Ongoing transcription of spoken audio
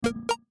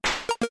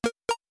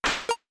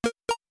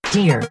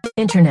Dear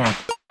Internet.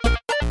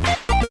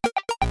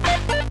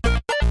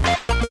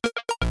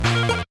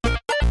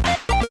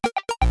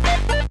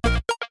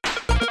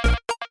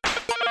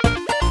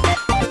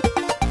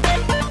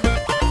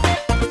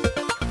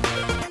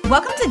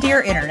 Welcome to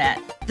Dear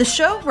Internet, the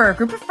show where a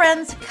group of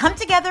friends come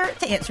together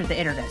to answer the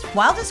internet's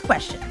wildest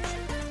questions.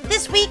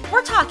 This week,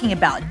 we're talking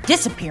about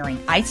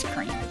disappearing ice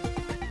cream,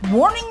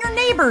 warning your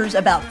neighbors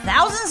about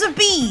thousands of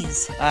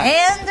bees,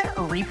 and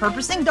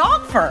repurposing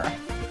dog fur.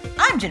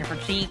 I'm Jennifer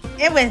Cheek,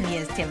 and with me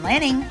is Tim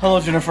Lanning.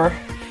 Hello, Jennifer.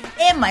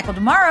 And Michael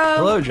Demaro.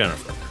 Hello,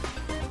 Jennifer.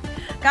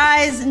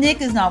 Guys,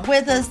 Nick is not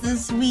with us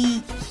this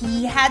week.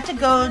 He had to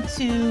go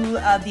to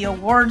the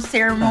award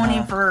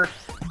ceremony for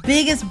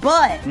biggest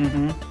butt.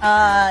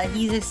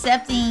 He's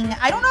accepting.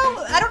 I don't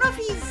know if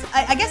he's.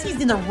 I guess he's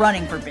in the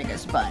running for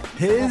biggest butt.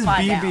 His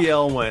find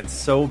BBL went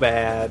so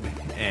bad,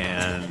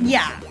 and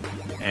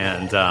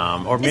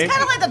or maybe it's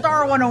kind of like the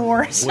Darwin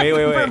Awards. Wait.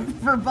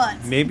 for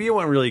butts. Maybe it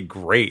went really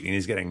great, and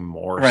he's getting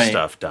more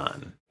stuff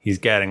done. He's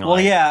getting Well,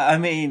 yeah. I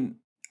mean,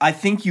 I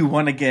think you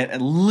want to get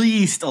at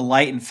least a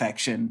light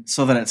infection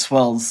so that it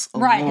swells a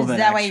right, little bit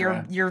that extra.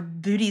 way your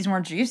booty's more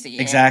juicy.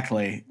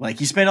 Exactly. Like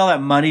you spend all that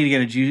money to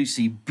get a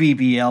juicy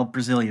BBL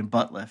Brazilian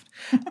butt lift.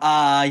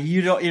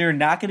 You're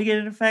not going to get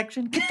an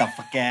infection. Get the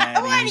fuck out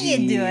of here. What are you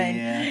doing?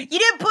 You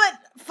didn't put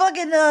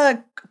fucking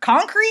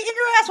concrete in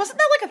your ass? Wasn't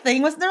that like a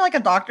thing? Wasn't there like a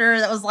doctor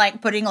that was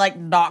like putting like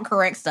not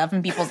correct stuff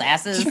in people's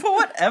asses?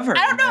 Whatever.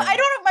 I don't know.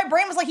 My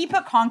brain was like he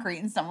put concrete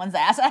in someone's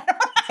ass. I don't know.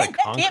 like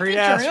that concrete can't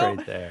ass be true.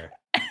 right there.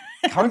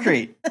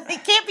 Concrete.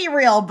 It can't be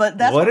real, but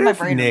that's what my if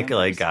brain Nick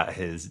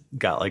remembers.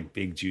 got like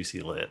big juicy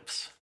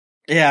lips?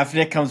 Yeah, if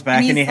Nick comes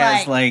back and he he's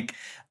has like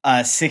a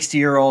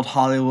 60-year-old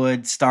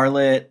Hollywood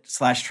starlet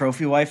 /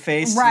 trophy wife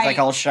face, Right. he's like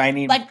all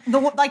shiny. like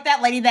that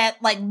lady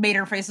that like made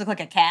her face look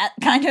like a cat,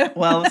 kind of.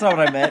 Well, that's not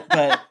what I meant,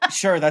 but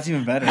sure, that's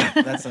even better.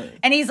 That's a.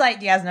 And he's like,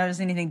 "Do you guys notice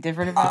anything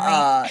different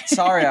about me?"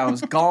 Sorry, I was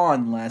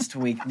gone last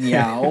week.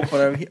 Meow.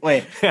 But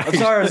I'm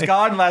sorry, I was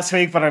gone last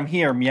week, but I'm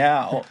here.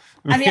 Meow.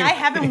 I mean, I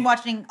have been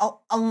watching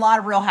a lot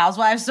of Real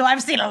Housewives, so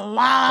I've seen a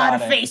lot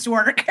of face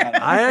work.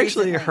 I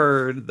actually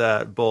heard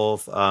that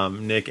both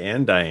Nick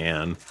and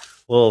Diane,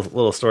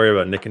 little story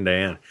about Nick and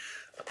Diane,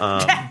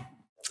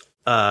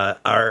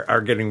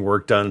 are getting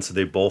work done, so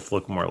they both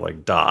look more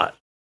like Dot.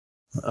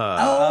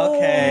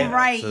 Okay.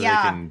 Right, so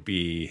yeah.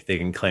 they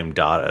can claim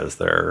Dot as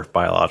their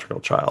biological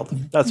child.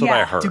 That's what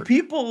I heard. Do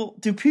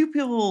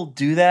people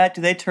do that?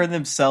 Do they turn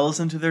themselves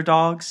into their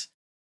dogs?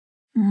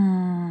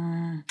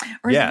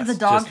 Or yes, is it the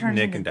dog just turns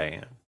Nick into... and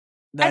Diane.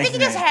 I think it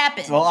just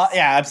happens. Well,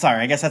 yeah, I'm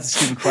sorry. I guess that's a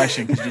stupid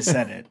question because you just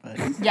said it. But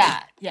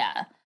Yeah.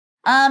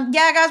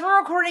 Guys, we're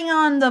recording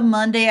on the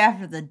Monday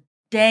after the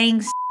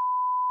dang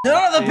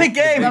no, the big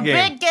game. the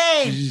big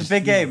game. The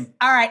big game.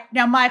 All right,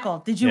 now Michael,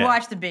 did you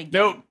watch the big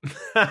game?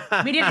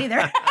 Nope. We didn't either.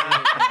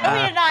 We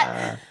did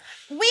not.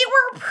 We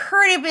were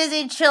pretty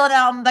busy chilling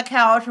out on the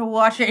couch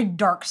watching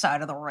Dark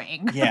Side of the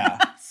Ring. Yeah.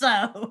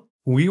 So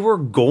We were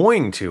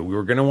going to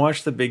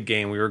watch the big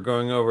game. We were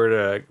going over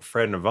to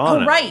Fred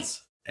Navana's. Oh, right.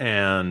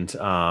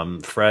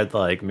 And Fred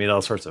like made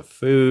all sorts of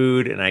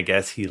food, and I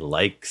guess he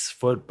likes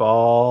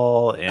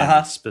football,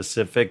 and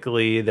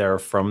specifically they're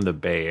from the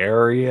Bay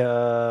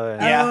Area.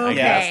 And Yeah, I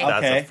guess okay.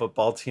 that's Okay. a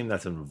football team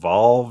that's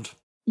involved.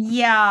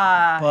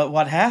 yeah. But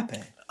what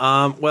happened?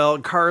 Well,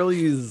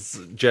 Carly's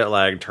jet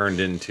lag turned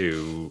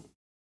into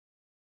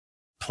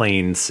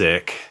plain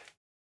sick,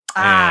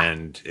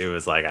 and it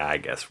was like, I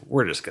guess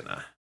we're just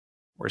gonna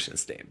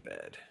stay in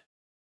bed.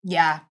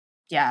 Yeah.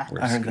 We're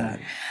I just heard gonna- that.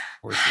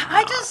 we're just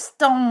I not. just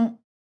don't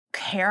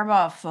care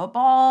about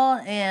football,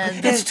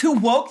 and It's too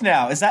woke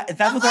now. Is that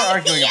what they're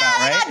arguing about,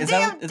 right? Is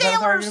that what they're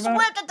Taylor arguing about?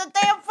 Swift at the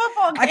damn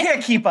football game. I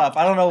can't keep up.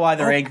 I don't know why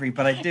they're angry,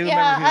 but I do Yeah,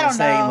 remember I people don't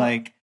saying know.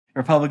 like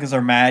Republicans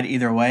are mad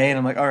either way, and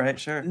I'm like, all right,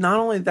 sure. Not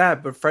only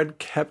that, but Fred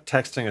kept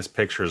texting us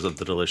pictures of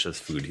the delicious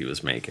food he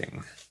was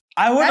making.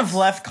 I would have That's-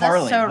 left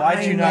Carly. that's so Why'd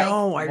right. you not?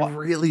 No, I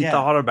really yeah.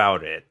 thought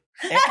about it.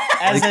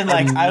 As in,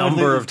 like, I would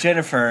number leave of with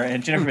Jennifer,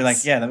 and Jennifer would be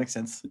like, yeah, that makes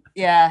sense.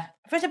 Yeah,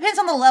 but it depends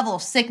on the level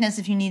of sickness.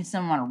 If you need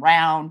someone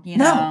around, you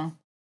No. know.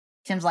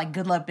 Tim's like,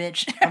 good luck,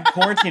 bitch. I'm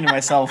quarantining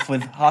myself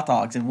with hot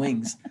dogs and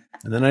wings.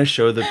 And then I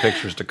showed the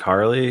pictures to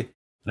Carly,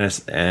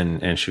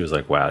 and she was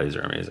like, "Wow, these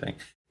are amazing."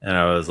 And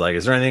I was like,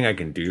 "Is there anything I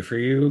can do for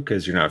you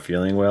because you're not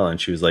feeling well?" And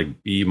she was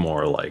like, "Be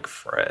more like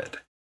Fred."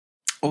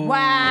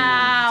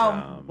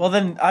 Wow. And, Well,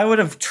 then I would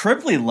have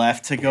triply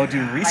left to go do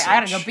research.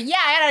 I gotta go, but yeah,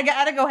 I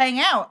gotta go hang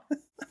out.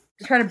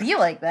 Try to be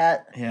like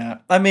that. Yeah.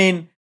 I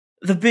mean,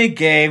 the big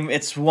game,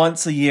 it's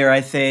once a year, I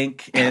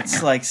think.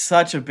 It's like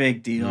such a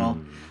big deal.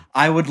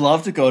 I would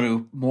love to go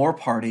to more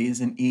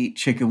parties and eat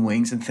chicken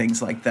wings and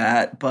things like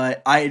that,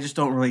 but I just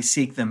don't really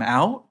seek them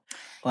out.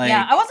 Like,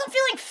 Yeah, I wasn't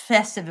feeling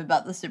festive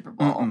about the Super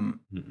Bowl.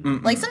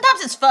 mm-mm. Like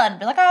sometimes it's fun,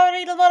 be like, oh, I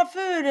eat a lot of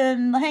food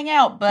and hang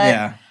out, but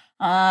Yeah.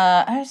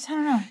 I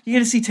don't know. You get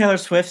to see Taylor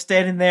Swift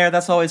standing there.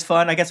 That's always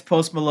fun. I guess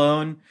Post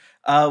Malone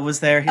was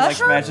there. He likes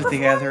Usher Magic the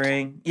performed?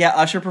 Gathering. Yeah,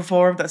 Usher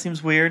performed. That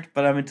seems weird,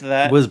 but I'm into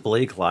that. Was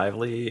Blake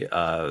Lively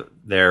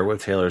there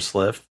with Taylor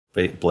Swift?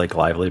 Blake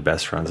Lively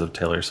best friends with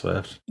Taylor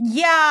Swift?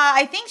 Yeah,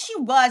 I think she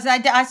was.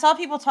 I saw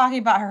people talking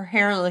about her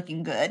hair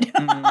looking good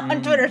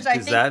on Twitter. So I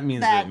Does think that mean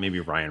that maybe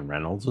Ryan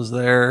Reynolds was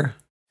there?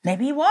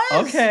 maybe he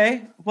was.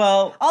 Okay,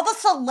 well, All the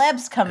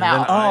celebs come And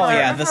out. then oh for-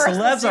 yeah, the for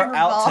celebs are Super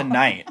out Bowl.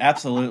 tonight.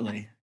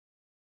 Absolutely.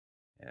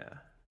 Yeah.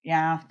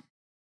 Yeah.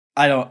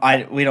 I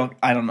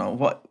don't know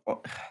what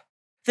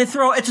they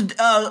throw.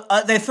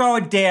 They throw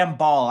a damn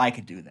ball. I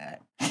could do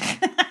that.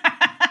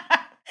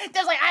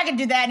 Just like I can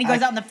do that, and he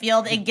goes out in the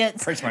field and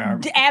gets Breaks my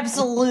arm.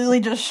 absolutely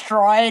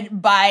destroyed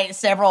by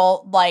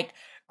several like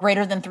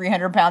greater than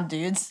 300-pound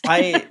dudes.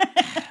 I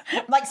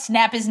like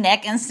snap his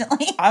neck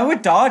instantly. I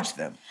would dodge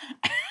them.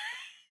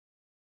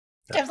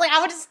 Jim's like,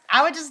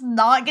 I would just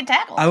not get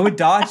tackled. I would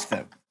dodge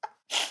them.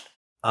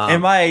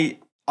 And my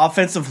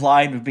offensive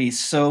line would be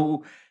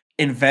so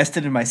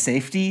invested in my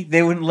safety,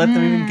 they wouldn't let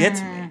them even get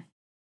to me.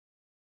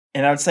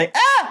 And I would say,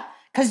 ah!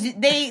 Because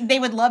they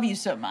would love you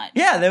so much.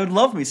 Yeah, they would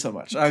love me so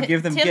much. I would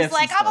give them Tim's gifts.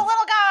 like, and I'm a stuff.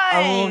 little guy.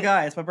 I'm a little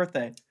guy. It's my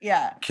birthday.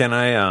 Yeah. Can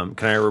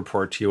I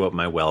report to you what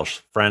my Welsh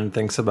friend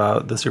thinks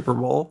about the Super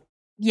Bowl?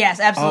 Yes,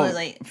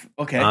 absolutely.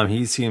 Okay.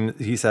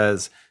 He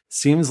says,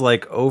 seems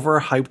like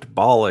overhyped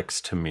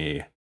bollocks to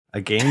me. A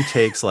game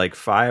takes like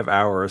 5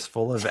 hours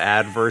full of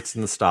adverts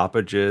and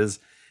stoppages,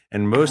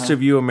 and most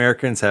of you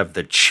Americans have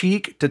the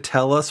cheek to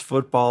tell us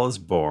football is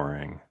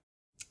boring.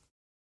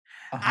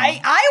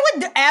 I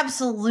would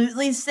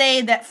absolutely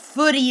say that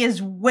footy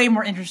is way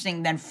more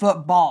interesting than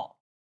football,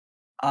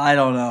 I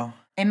don't know.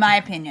 in my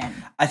opinion.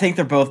 I think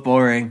they're both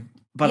boring,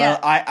 but Yeah.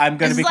 I'm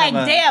going to It's become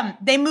like, damn,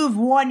 they move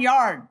 1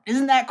 yard.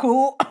 Isn't that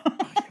cool?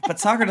 But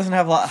soccer doesn't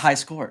have a lot of high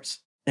scores,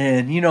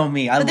 and you know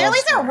me. I But love at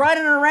least they're scoring.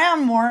 running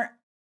around more.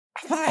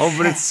 Oh,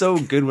 but it's so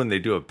good when they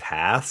do a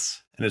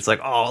pass, and it's like,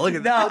 oh, look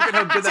at No, look at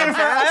how good that Jennifer,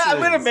 pass I'm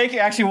going to is. make you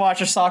actually watch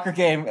a soccer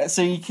game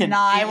so you can. Nah,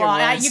 I eat your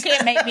won't. words. You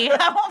can't make me.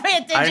 I won't pay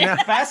attention. I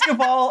know.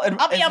 Basketball and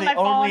I'll be is on the my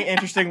only phone.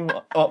 interesting.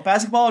 Well,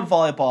 basketball and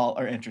volleyball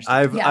are interesting.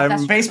 Yeah,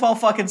 that's I'm Baseball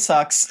fucking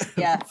sucks.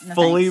 Yeah,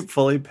 no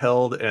fully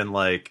pilled, and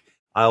like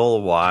I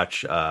will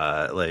watch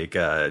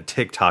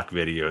TikTok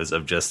videos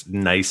of just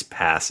nice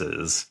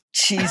passes.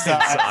 Jesus.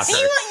 Soccer. See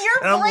what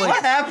your And I'm brain. like,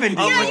 What happened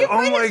to I'm Yeah, you? like, your oh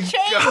brain my has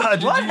changed. god!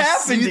 Did What you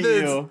happened see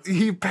to this?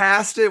 He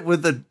passed it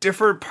with a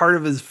different part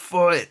of his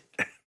foot.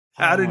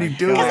 How Oh did he my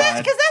do God. it?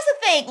 Because that's the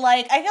thing.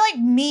 Like, I feel like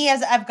me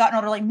as I've gotten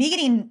older, like me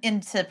getting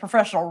into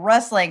professional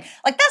wrestling,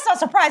 like that's not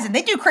surprising.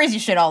 They do crazy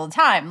shit all the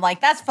time.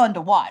 Like that's fun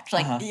to watch.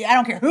 Like I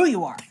don't care who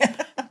you are.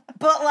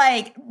 But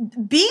like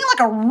being like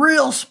a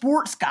real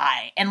sports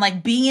guy and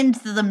like being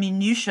into the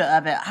minutia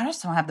of it, I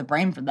just don't have the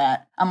brain for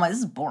that. I'm like, this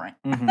is boring.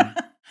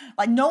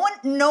 Like no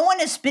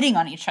one is spitting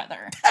on each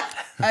other.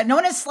 No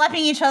one is slapping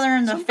each other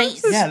in the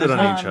face. Yeah, Spit on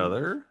there's each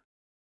other.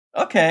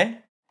 Okay.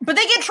 But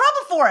they get in trouble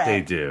for it.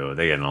 They do.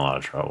 They get in a lot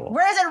of trouble.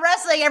 Whereas in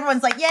wrestling,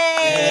 everyone's like,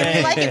 yay,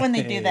 we like it when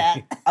they do that.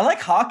 I like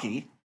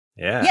hockey.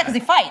 Yeah. Yeah, because they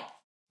fight.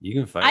 You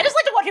can fight. I just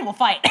like to watch people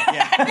fight.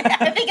 Yeah.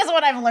 I think is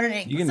what I'm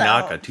learning. You can So-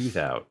 knock a tooth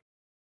out.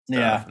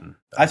 Yeah. And-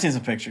 I've seen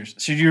some pictures.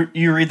 Should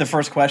you read the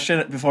first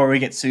question before we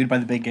get sued by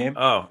the big game?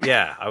 Oh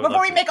yeah. I would Before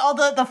love we to. make all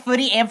the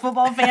footy and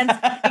football fans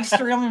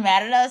extremely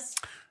mad at us.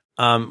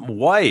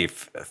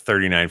 Wife,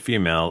 39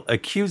 female,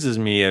 accuses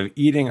me of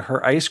eating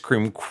her ice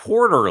cream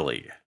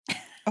quarterly.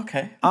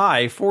 Okay.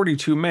 I,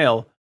 42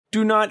 male,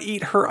 do not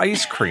eat her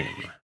ice cream.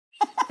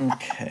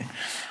 Okay.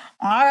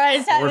 All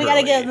right, so we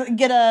gotta get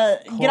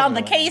on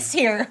the Quarterly. case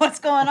here. What's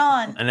going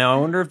on? And now I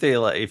wonder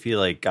if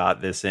he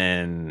got this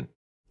in,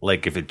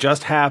 like if it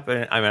just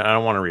happened. I mean, I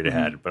don't want to read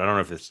ahead, but I don't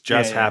know if it's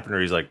just Yeah. happened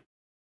or he's like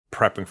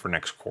prepping for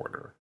next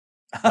quarter.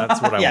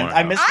 That's what I yeah, want.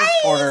 I missed this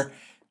quarter.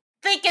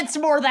 Think it's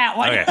more that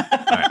one. Okay. All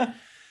right.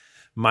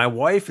 My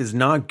wife is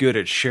not good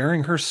at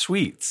sharing her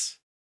sweets.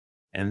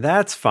 And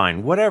that's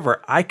fine.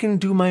 Whatever. I can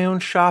do my own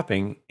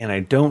shopping and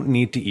I don't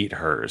need to eat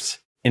hers.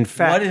 In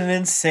fact, What an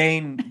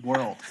insane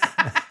world.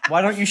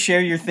 Why don't you share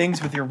your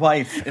things with your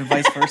wife and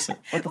vice versa?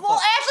 What the Well,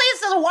 fuck? actually,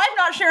 it's his wife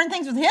not sharing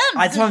things with him.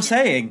 That's what I'm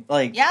saying.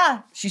 Like, Yeah.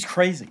 she's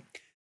crazy.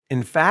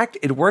 in fact,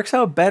 it works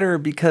out better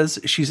because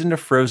she's into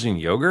frozen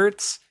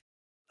yogurts.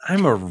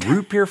 I'm a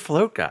root beer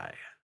float guy.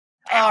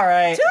 All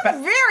right. Two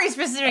very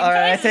specific All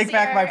right, I cases take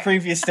back my here.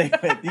 previous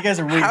statement. You guys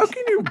are weak. How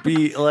can you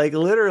be like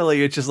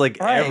literally? It's just like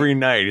Right. every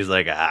night he's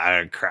like,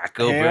 crack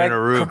open Here, a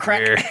root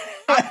crack. beer.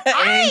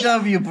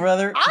 A&W,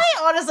 brother. I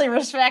honestly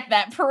respect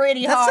that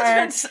pretty hard.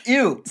 That's such an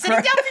ew. Sitting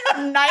down for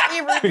your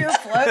nightly root beer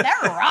float, that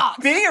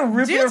rocks. Being a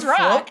root beer Dudes rock.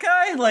 float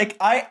guy, like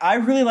I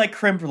really like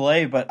creme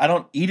brulee, but I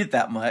don't eat it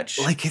that much.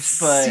 Like it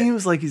But-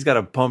 seems like he's got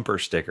a bumper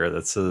sticker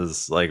that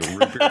says like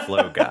root beer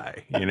float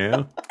guy. You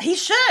know? He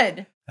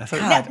should. That's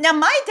what, God. Now,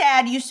 my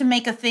dad used to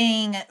make a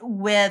thing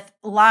with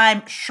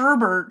lime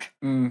sherbet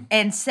and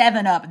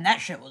 7-Up, and that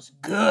shit was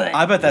good.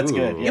 I bet that's Ooh.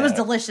 good. It was yeah.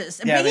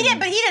 delicious. Yeah, but, he I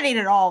mean- didn't eat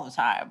it all the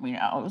time. You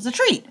know, it was a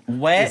treat.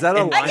 Wet. Is that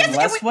a and lime I guess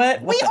less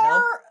wet? What we the hell?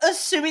 are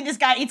assuming this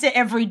guy eats it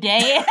every day.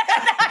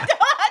 I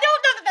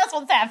don't know that that's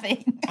what's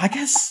happening. I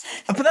guess.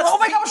 But that's. Oh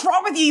my god, what's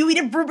wrong with you? You eat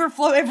a root beer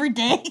float every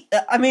day?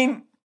 I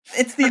mean,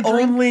 It's the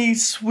only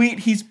sweet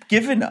he's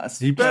given us.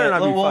 He better But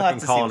not be we'll have fucking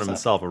to see calling what's up.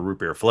 himself a root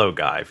beer flow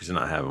guy if he's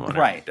not having one.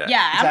 Right. Every day.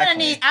 Yeah,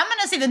 Exactly. I'm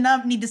gonna see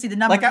the need to see the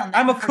numbers. Like on that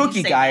I'm a before you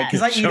cookie say guy that.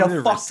 because I eat Show me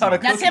a fuck ton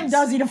of Now cookies. Tim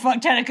does eat a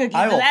fuck ton of cookies.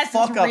 I so will that's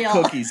fuck just up real.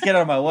 cookies. Get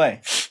out of my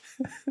way.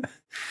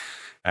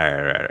 All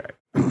right.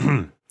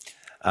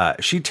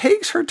 She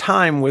takes her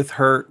time with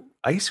her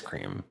ice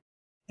cream,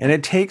 and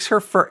it takes her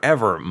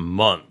forever,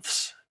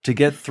 months, to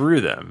get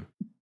through them.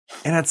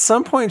 And at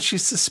some point, she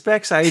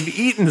suspects I've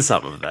eaten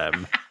some of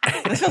them.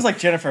 This feels like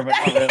Jennifer, but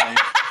not really.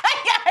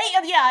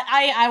 Yeah,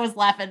 I was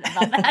laughing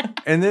about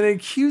that. And then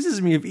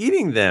accuses me of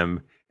eating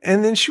them.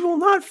 And then she will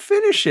not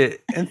finish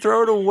it and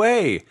throw it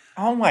away.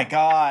 Oh my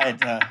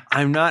god.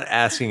 I'm not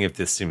asking if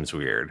this seems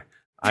weird.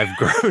 I've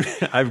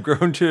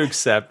grown to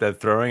accept that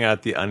throwing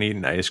out the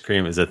uneaten ice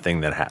cream is a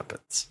thing that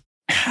happens.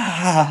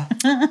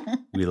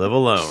 We live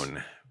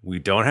alone. We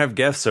don't have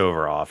guests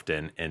over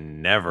often,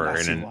 and never I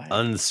in see an why.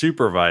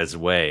 unsupervised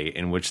way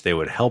in which they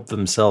would help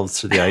themselves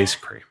to the ice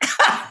cream.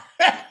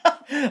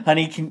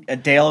 Honey,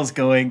 Dale is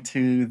going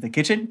to the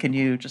kitchen. Can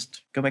you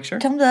just go make sure?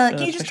 Can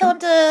you just tell him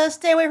to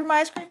stay away from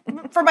my ice cream,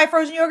 from my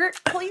frozen yogurt,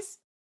 please?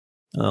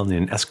 I'll need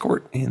an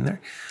escort in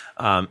there.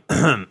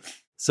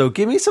 So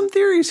give me some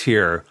theories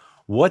here.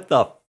 What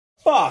the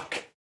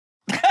fuck?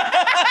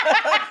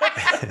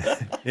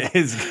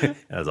 That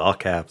was all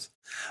caps.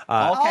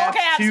 All caps,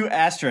 caps. 2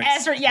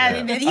 asterisks.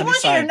 Yeah, he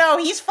wants you to know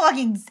he's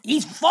fucking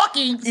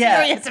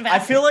serious about I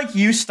it. feel like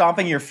you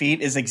stomping your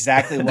feet is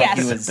exactly what Yes.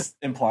 he was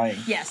implying.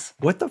 Yes.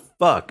 What the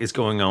fuck is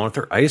going on with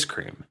her ice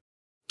cream?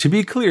 To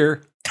be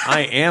clear,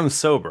 I am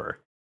sober,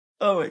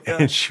 Oh my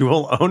god. and she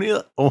will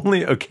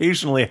only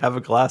occasionally have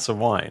a glass of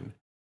wine.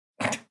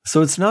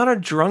 So it's not a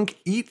drunk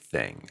eat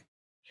thing.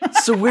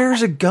 So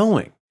where's it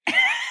going?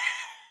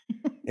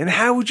 And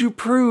how would you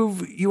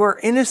prove you are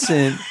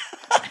innocent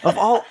of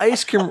all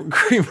ice cream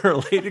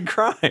related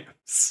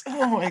crimes?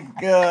 Oh my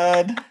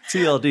god.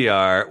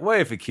 TLDR,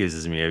 wife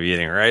accuses me of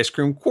eating her ice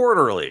cream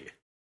quarterly.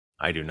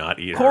 I do not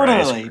eat her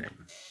ice Quarterly?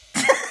 cream.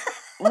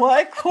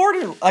 Why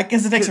quarter? I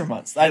guess it takes her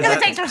months. Because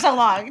it takes her so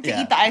long to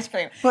Yeah. eat the ice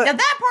cream. But- Now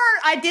that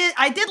part,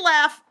 I did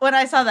laugh when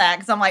I saw that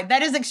because I'm like,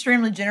 that is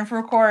extremely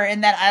Jennifer core,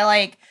 in that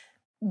I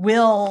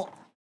will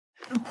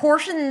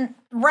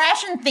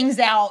ration things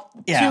out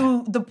Yeah.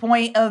 to the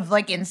point of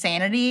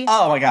insanity.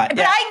 Oh my god. but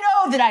Yeah. I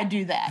know that I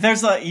do that.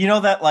 There's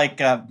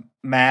that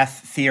math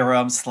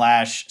theorem /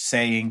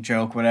 saying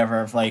joke,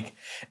 whatever, of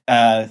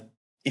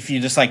if you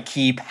just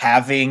keep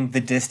having the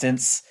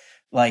distance,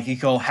 you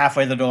go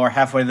halfway the door,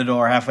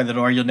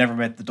 you'll never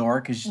meet the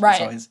door because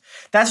Right.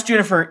 that's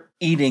Jennifer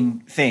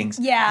eating things.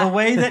 Yeah. The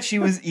way that she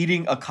was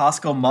eating a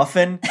Costco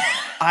muffin,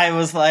 I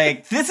was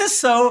like, this is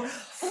so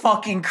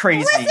fucking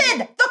crazy. Listen,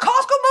 the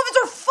Costco muffins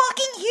are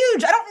fucking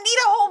huge. I don't need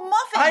a whole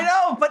muffin. I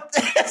know, but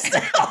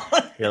still.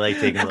 You're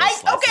taking little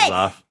slices okay.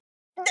 off.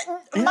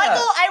 Yeah.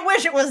 Michael, I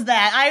wish it was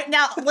that.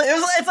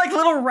 It's like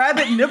little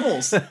rabbit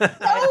nibbles. No,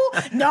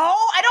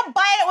 I don't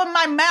bite it with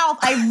my mouth.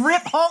 I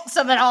rip hunks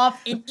of it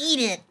off and eat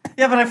it.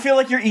 Yeah, but I feel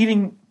like you're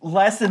eating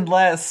less and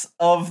less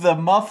of the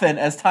muffin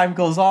as time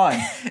goes on.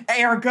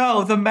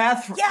 Ergo, the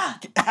math. Yeah,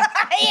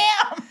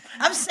 I am.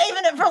 I'm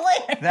saving it for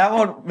later. That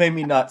one made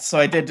me nuts, so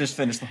I did just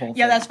finish the whole thing.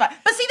 Yeah, that's fine.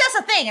 But see, that's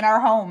the thing. In our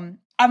home,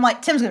 I'm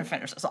like, Tim's going to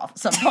finish this off at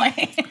some point.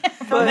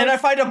 And then I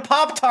find a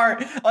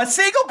Pop-Tart, a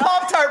single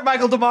Pop-Tart,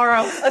 Michael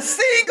tomorrow, a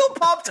single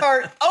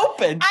Pop-Tart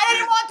open. I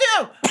didn't want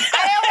to.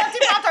 I didn't want 2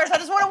 Pop-Tarts. I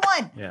just wanted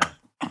one. Yeah.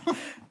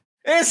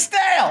 It's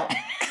stale.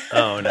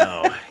 Oh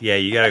no. Yeah,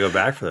 you got to go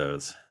back for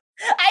those.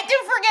 I do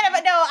forget it,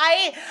 but no,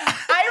 I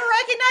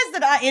recognize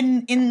that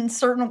in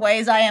certain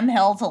ways I am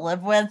hell to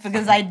live with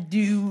because I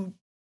do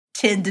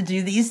tend to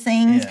do these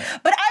things. Yeah.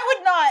 But I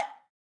would not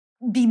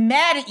be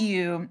mad at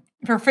you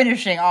for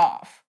finishing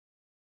off.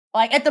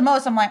 At the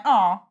most, I'm like,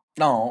 oh,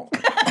 No.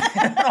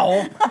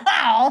 No.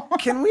 wow.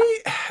 Can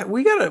we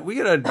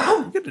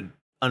gotta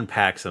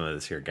unpack some of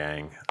this here,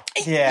 gang.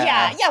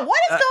 Yeah. Yeah. What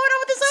is going on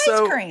with this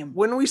So ice cream?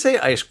 when we say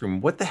ice cream,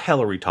 what the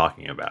hell are we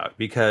talking about?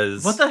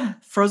 Because What the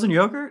frozen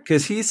yogurt?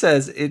 Because he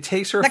says it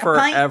takes her Like a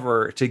pint?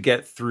 forever to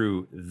get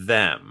through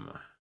them.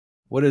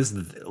 What is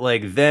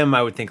them?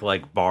 I would think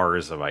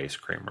bars of ice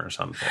cream or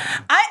something.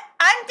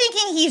 I'm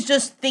thinking he's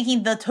just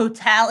thinking the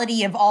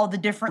totality of all the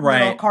different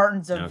little Right.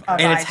 cartons of, Okay. of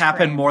And it's ice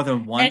happened cream. more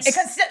than once. And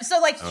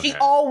so she Okay.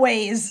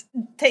 always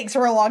takes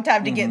her a long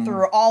time to get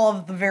through all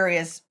of the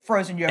various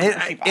frozen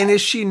yogurts she buys. And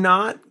is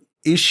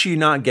she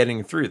not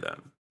getting through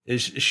them?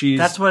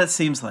 That's what it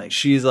seems like.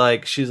 She's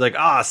like,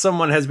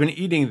 someone has been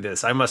eating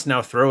this. I must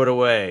now throw it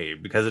away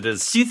because it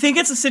is. Do you think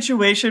it's a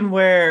situation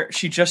where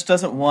she just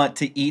doesn't want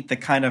to eat the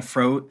kind of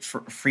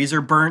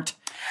freezer burnt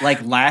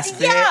last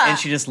bit, Yeah. and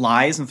she just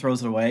lies and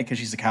throws it away because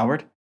she's a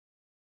coward?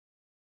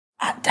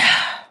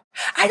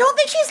 I don't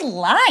think she's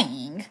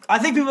lying. I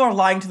think people are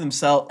lying to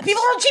themselves. She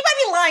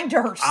might be lying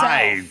to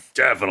herself.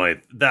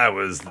 Definitely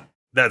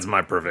that's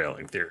my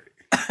prevailing theory.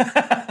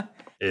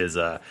 Is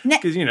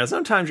because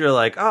sometimes you're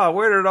like, oh,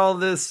 where did all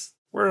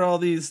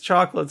these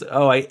chocolates?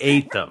 Oh, I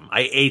ate them.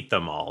 I ate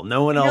them all.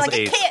 No one You're else like,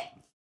 ate. it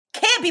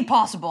can't can't be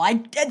possible.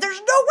 There's no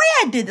way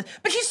I did this.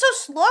 But she's so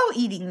slow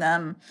eating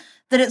them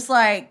that it's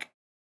like,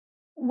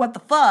 what the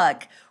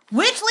fuck?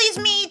 Which leads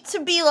me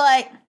to be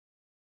like,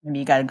 maybe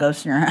you got a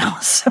ghost in your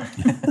house.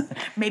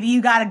 Maybe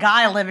you got a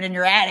guy living in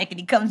your attic and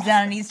he comes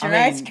down and eats your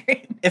ice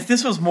cream. If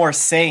this was more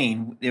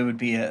sane, it would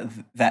be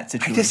that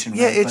situation.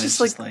 Yeah, right? it's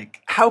just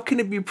like, how can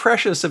it be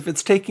precious if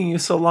it's taking you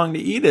so long to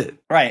eat it?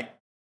 Right.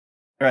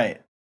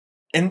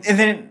 And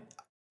then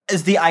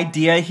is the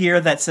idea here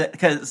that's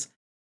because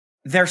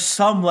there's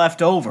some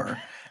left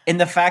over,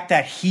 and the fact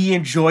that he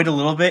enjoyed a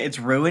little bit, it's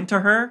ruined to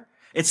her.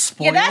 It's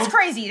spoiled. Yeah, that's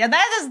crazy. Now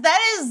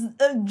that is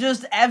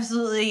just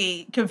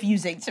absolutely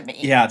confusing to me.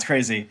 Yeah, it's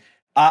crazy.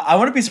 I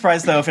wouldn't be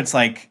surprised though if it's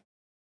like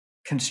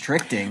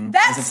constricting,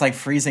 as it's like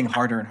freezing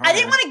harder and harder. I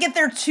didn't want to get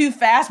there too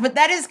fast, but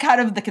that is kind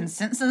of the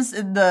consensus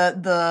in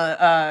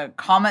the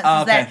comments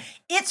is that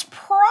it's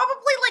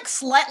probably like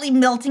slightly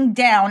melting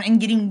down and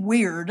getting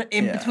weird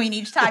in between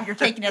each time you're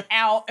taking it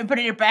out and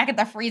putting it back in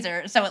the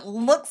freezer, so it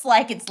looks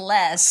like it's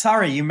less.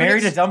 Sorry, you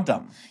married a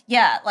dum-dum.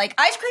 Yeah, like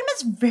ice cream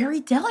is very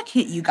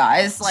delicate, you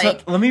guys.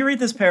 Like, so let me read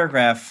this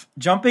paragraph,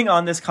 jumping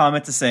on this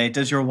comment to say,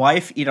 does your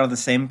wife eat out of the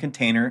same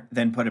container,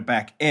 then put it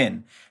back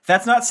in?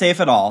 That's not safe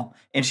at all,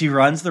 and she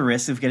runs the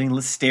risk of getting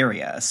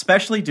listeria,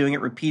 especially doing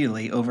it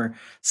repeatedly over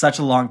such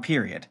a long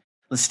period.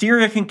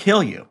 Listeria can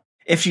kill you.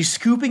 If she's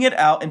scooping it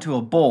out into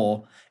a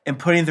bowl and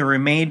putting the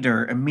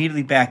remainder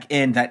immediately back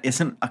in, that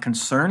isn't a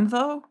concern,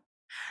 though?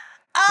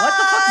 What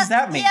the fuck does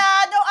that mean?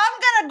 Yeah, no,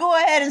 I'm gonna go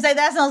ahead and say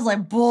that sounds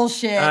like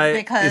bullshit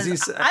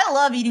because I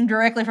love eating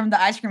directly from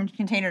the ice cream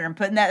container and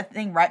putting that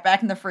thing right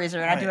back in the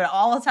freezer, and I do it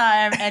all the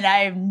time, and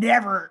I've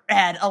never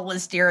had a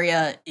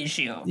listeria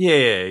issue.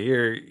 Yeah,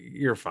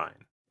 you're fine.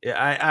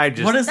 Yeah, I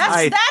just what is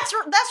that's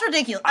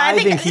ridiculous. I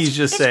think he's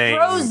just saying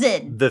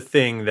frozen. The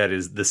thing that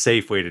is the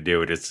safe way to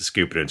do it is to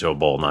scoop it into a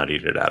bowl, not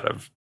eat it out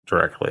of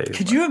directly.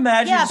 Could you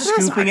imagine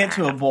scooping it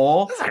into a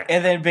bowl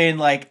and then being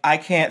like, I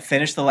can't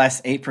finish the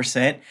last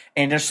 8%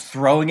 and just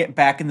throwing it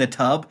back in the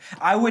tub?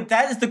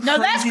 That is the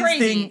craziest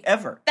thing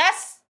ever.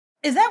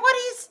 Is that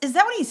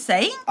what he's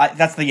saying?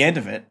 That's the end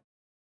of it.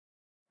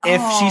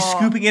 If she's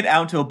scooping it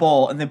out into a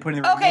bowl and then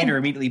putting the remainder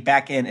immediately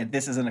back in, and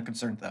this isn't a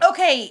concern though.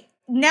 Okay.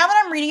 Now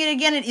that I'm reading it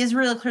again, it is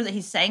really clear that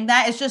he's saying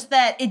that. It's just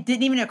that it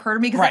didn't even occur to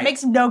me because that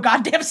makes no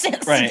goddamn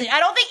sense. Right. I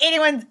don't think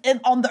anyone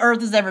on the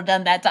earth has ever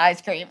done that to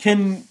ice cream.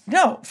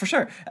 No, for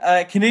sure.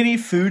 Can any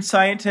food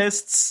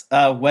scientists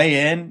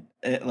weigh in?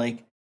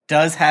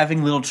 Does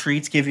having little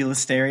treats give you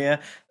listeria?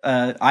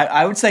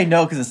 I would say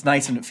no because it's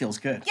nice and it feels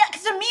good. Yeah,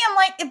 because to me, I'm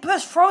like, it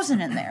puts frozen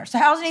in there. So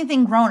how's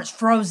anything grown? It's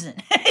frozen.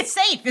 It's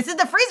safe. It's in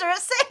the freezer.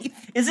 It's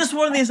safe. Is this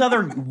one of these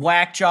other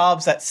whack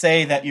jobs that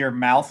say that your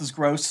mouth is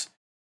gross?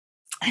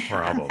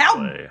 Probably.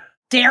 How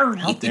dare you?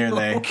 How dare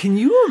they? Can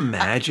you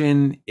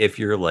imagine if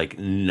your like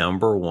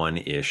number one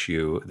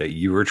issue that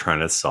you were trying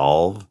to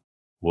solve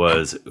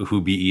was who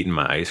be eating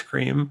my ice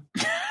cream?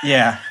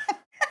 Yeah.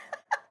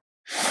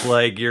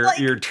 Like your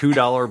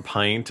 $2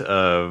 pint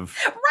of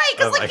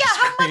because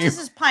how much is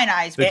this pint of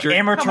ice cream?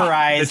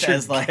 Amortized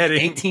as like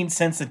 18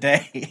 cents a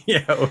day.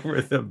 Yeah, over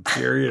the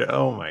period.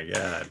 Oh my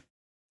god.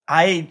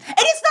 And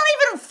it's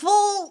not even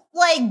full,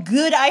 like,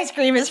 good ice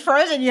cream. It's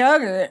frozen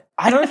yogurt.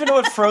 I don't even know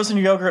what frozen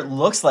yogurt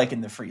looks like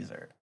in the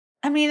freezer.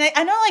 I mean,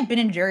 I know, like,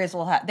 Ben & Jerry's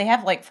they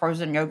have, like,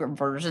 frozen yogurt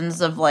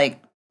versions of,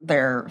 like,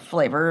 their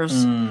flavors.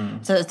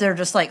 So they're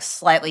just, like,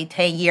 slightly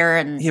tangier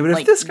and yeah, but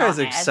like, if this guy's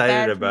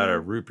excited about a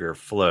root beer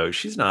float,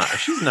 she's not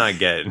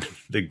getting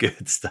the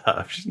good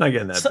stuff. She's not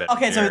getting that.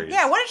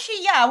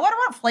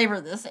 What flavor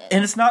this is?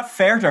 And it's not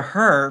fair to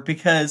her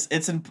because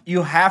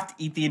you have to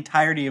eat the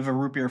entirety of a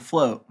root beer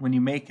float when you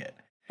make it.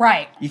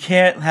 Right. You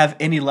can't have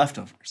any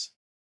leftovers.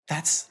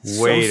 That's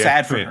so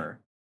sad for her.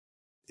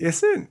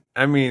 Isn't?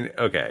 I mean,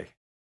 okay.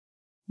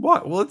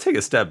 What? Well, let's take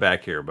a step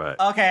back here, but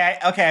okay.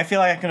 I feel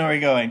like I know where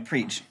you're going.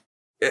 Preach.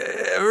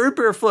 Root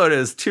beer float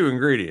has 2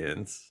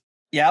 ingredients.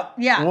 Yep.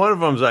 Yeah. One of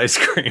them's ice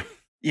cream.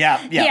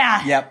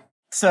 Yep.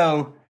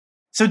 So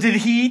did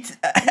he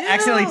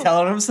accidentally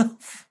tell on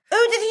himself?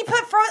 Oh, did he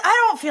put frozen?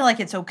 I don't feel like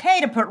it's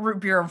okay to put root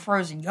beer in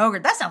frozen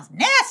yogurt. That sounds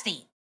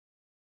nasty.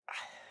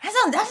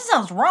 That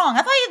sounds wrong.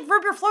 I thought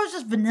root beer float was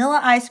just vanilla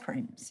ice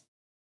creams.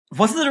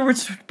 What's the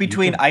difference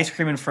between ice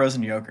cream and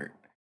frozen yogurt?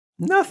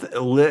 Nothing.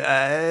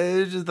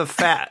 Just the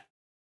fat.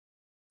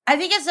 I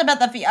think it's about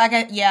the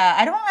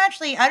I don't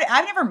actually.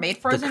 I've never made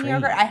frozen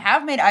yogurt. I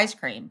have made ice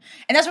cream,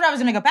 and that's what I was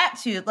going to go back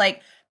to.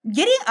 Like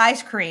getting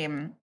ice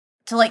cream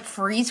to like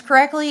freeze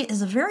correctly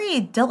is a very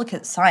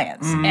delicate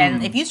science,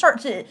 and if you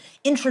start to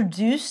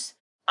introduce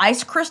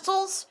ice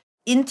crystals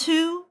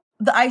into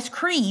the ice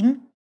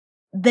cream,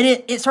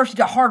 then it starts to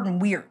get hard and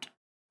weird.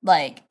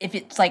 Like if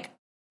it's like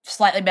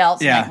slightly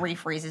melts and like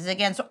refreezes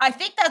again. So I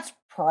think that's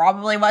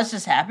probably what's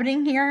just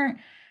happening here.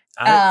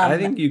 I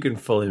think you can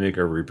fully make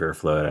a root beer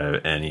float out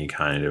of any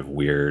kind of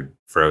weird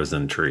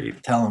frozen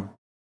treat. Tell him.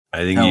 I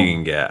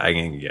can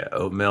get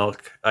oat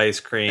milk ice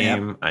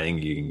cream. Yep. I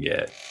think you can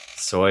get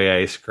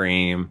soy ice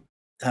cream.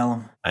 Tell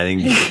him. I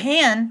think you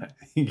can.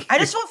 I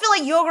just don't feel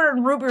like yogurt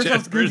and root beer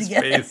sounds good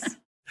together.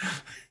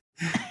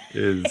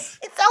 It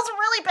sounds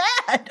really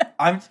bad.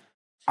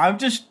 I'm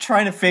just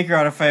trying to figure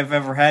out if I've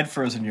ever had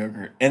frozen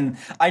yogurt, and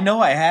I know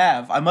I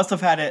have. I must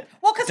have had it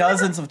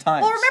dozens of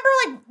times. Well,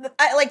 remember,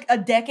 like a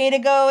decade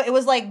ago, it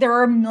was like there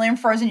were a million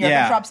frozen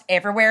yogurt shops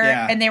everywhere,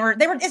 and they were.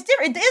 It's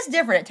different. It is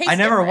different. It tastes. I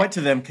never different. went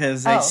to them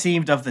because they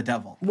seemed of the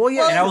devil. Well,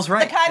 yeah, and I was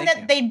right. The kind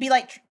that they'd be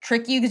like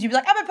trick you because you'd be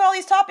like, I'm gonna put all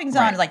these toppings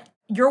on, like.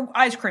 Your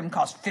ice cream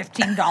costs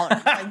 $15.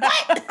 Like,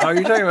 what? Oh,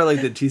 you're talking about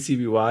like the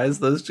TCBYs?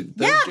 Those that's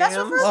what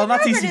jams? Well,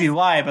 not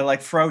TCBY, but like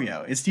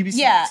Froyo. Is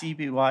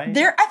TCBY? I think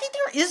there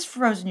is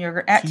frozen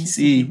yogurt at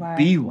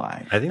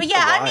TCBY. I think. But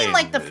yeah, I mean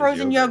like the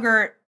frozen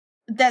yogurt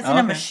that's in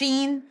a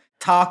machine.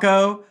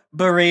 Taco,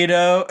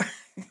 burrito,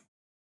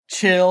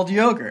 chilled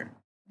yogurt.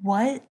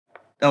 What?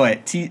 Oh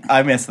wait,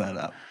 I messed that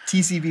up.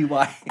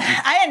 TCBY.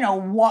 I didn't know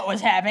what was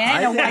happening.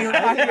 I didn't know why you were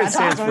talking about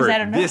tacos out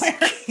of nowhere.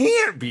 This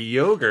can't be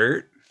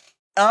yogurt.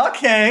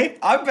 Okay,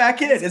 I'm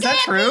back in. Is that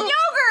true? Yogurt.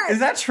 Is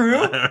that true?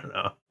 I don't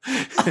know.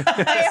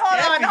 Hey,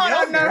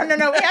 hold on.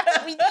 No.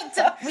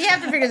 We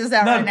have to figure this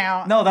out right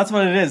now. No, that's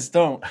what it is.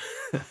 Don't.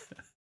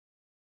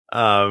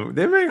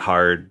 They make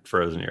hard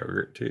frozen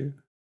yogurt too.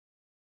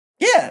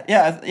 Yeah.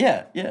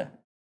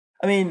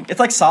 I mean, it's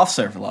like soft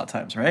serve a lot of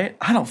times, right?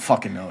 I don't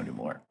fucking know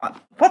anymore.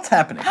 What's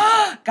happening?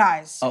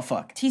 Guys. Oh,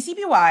 fuck.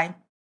 TCBY.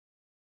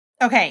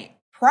 Okay,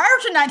 prior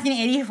to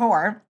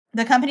 1984,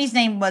 the company's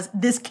name was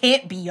This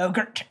Can't Be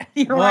Yogurt.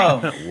 You're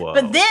right. Whoa.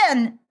 But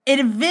then it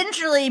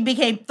eventually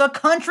became the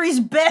country's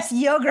best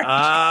yogurt.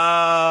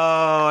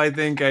 I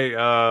think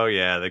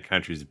the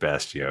country's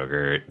best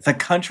yogurt. The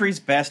country's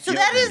best so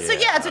yogurt. That is,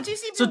 so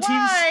TCBY. So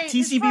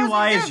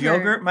TCBY is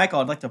yogurt?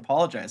 Michael, I'd like to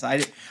apologize.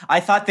 I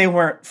thought they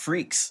weren't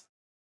freaks.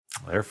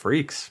 They're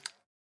freaks.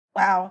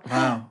 Wow.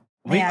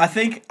 I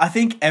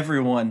think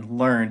everyone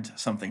learned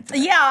something today.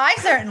 Yeah, I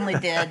certainly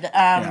did.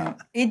 I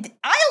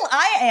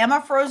am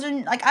a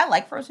frozen, like I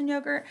like frozen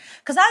yogurt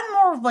because I'm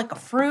more of like a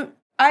fruit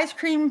ice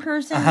cream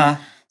person.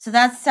 So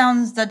that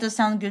does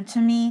sound good to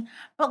me.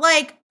 But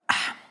like,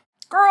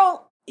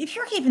 girl, if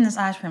you're keeping this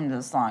ice cream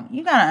this long,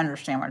 you gotta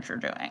understand what you're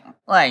doing.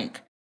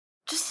 Like,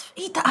 just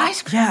eat the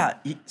ice cream. Yeah,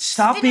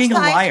 stop being a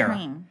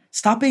liar.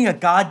 Stop being a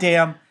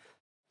goddamn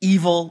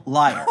evil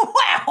liar.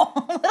 Wow,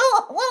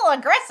 a little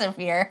aggressive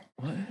here.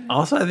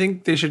 Also, I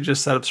think they should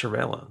just set up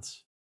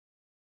surveillance.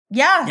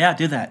 Yeah,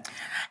 do that.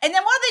 And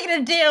then what are they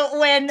going to do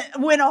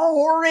when a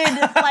horrid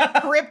like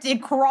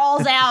cryptid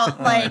crawls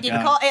out, like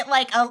it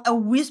like a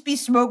wispy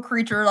smoke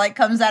creature like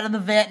comes out of the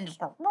vent and just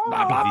goes,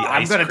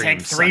 I'm going to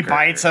take 3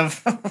 bites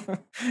of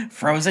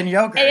frozen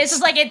yogurt. And it's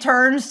just like it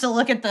turns to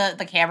look at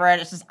the camera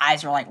and it's just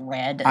eyes are like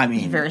red. I mean,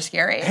 it's very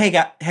scary.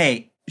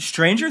 Hey,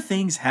 stranger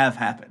things have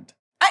happened.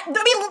 I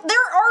mean, there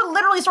are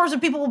literally stories of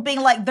people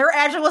being like, there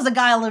actually was a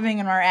guy living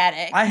in our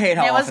attic. I hate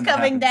how that often was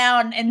coming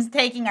down and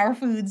taking our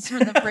foods from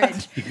the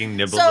fridge. Taking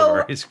nibbles of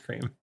our ice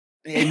cream.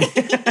 He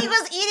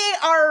was eating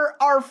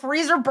our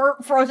freezer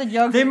burnt frozen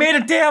yogurt. They made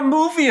a damn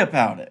movie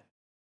about it.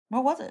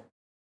 What was it?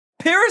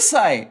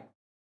 Parasite.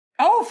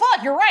 Oh,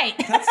 fuck, you're right.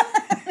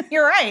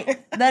 You're right.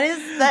 That is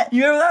that.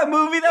 You remember that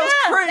movie? That was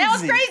crazy. That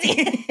was crazy.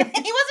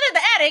 He wasn't in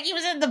the attic. He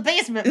was in the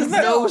basement.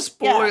 No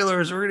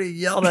spoilers. We're going to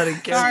yell that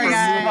again. Sorry,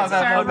 guys.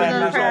 Sorry for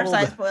the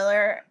Parasite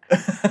spoiler.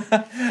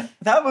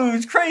 That movie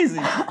was crazy.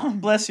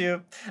 Bless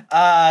you. Can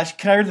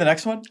I read the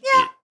next one?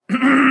 Yeah.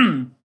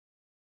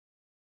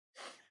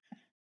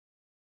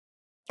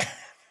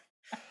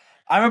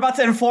 I'm about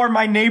to inform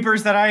my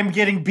neighbors that I am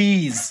getting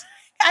bees.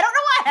 I don't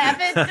know what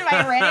happened to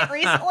my Reddit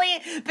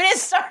recently, but it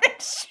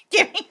started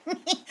giving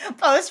me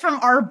posts from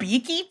our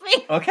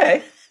beekeeping. Okay.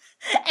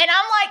 And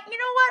I'm like, you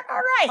know what?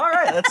 All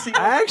right, let's see.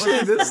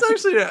 This is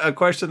actually a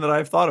question that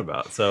I've thought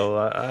about.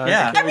 So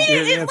yeah, I mean,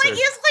 it's kind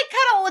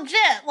of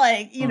legit.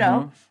 Like, you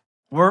know,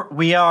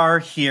 we are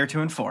here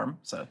to inform.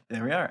 So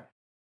there we are.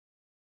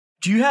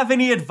 Do you have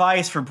any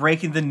advice for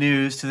breaking the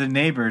news to the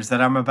neighbors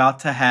that I'm about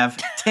to have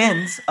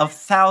tens of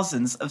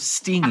thousands of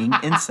stinging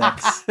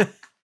insects?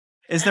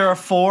 Is there a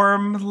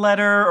form,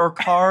 letter, or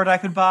card I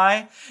could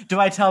buy? Do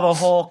I tell the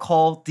whole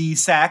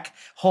cul-de-sac,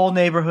 whole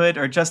neighborhood,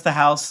 or just the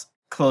house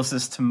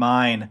closest to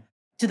mine?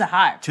 To the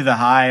hive. To the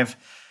hive.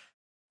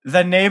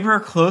 The neighbor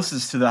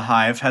closest to the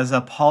hive has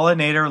a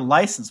pollinator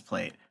license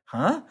plate.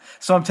 Huh?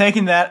 So I'm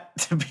taking that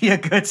to be a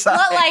good sign.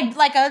 Not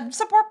like a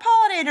support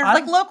pollinators,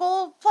 like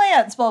local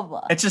plants, blah,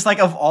 blah, blah. It's just like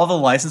of all the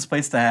license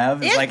plates to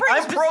have, it's like,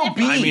 I'm pro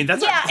bee. I mean,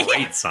 that's a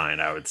great sign,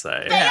 I would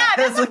say. Yeah,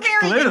 that's a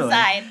very good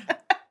sign.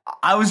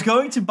 I was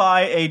going to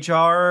buy a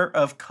jar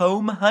of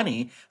comb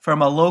honey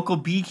from a local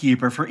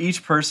beekeeper for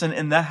each person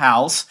in the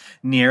house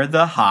near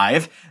the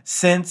hive,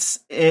 since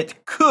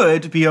it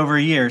could be over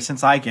a year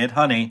since I get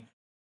honey.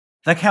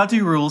 The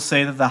county rules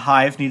say that the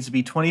hive needs to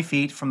be 20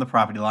 feet from the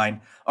property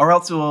line, or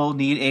else it will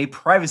need a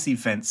privacy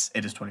fence.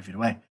 It is 20 feet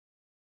away.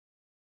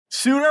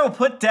 Soon I will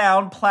put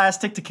down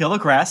plastic to kill the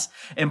grass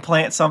and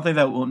plant something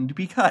that will need to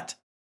be cut.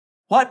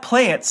 What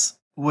plants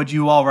would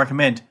you all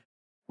recommend?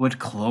 Would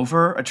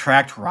clover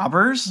attract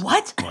robbers?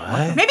 What? Maybe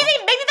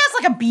that's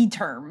like a bee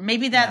term.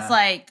 Maybe that's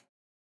like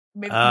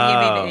maybe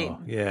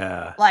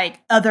yeah. like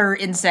other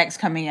insects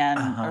coming in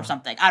or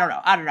something. I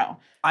don't know.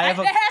 It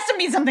has to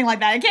mean something like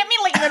that. It can't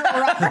mean like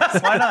literal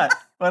robbers.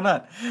 Why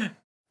not?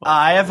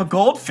 I have a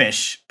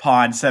goldfish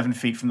pond 7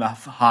 feet from the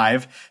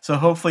hive, so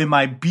hopefully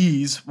my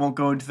bees won't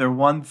go into their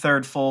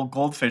 1/3 full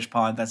goldfish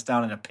pond that's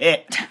down in a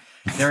pit.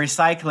 Their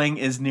recycling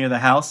is near the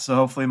house, so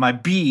hopefully my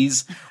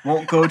bees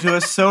won't go to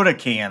a soda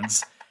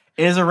cans.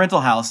 It is a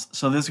rental house,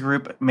 so this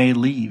group may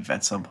leave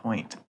at some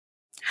point.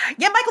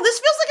 Yeah, Michael, this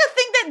feels like a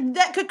thing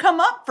that could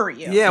come up for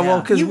you. Yeah, well,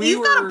 because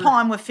you've got a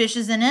pond with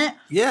fishes in it.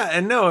 Yeah,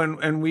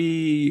 and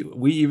we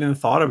even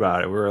thought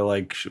about it. We were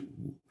like,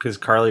 because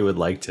Carly would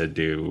like to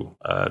do,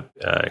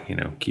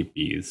 keep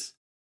bees.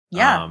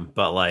 Yeah,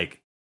 but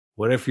like,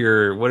 what if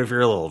your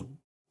little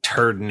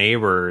turd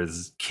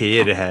neighbor's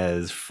kid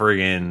has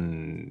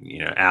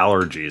friggin'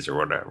 allergies or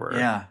whatever?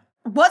 Yeah.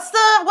 What's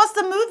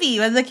the movie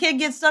where the kid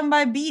gets stung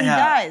by a bee and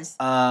dies?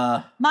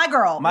 My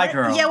Girl. My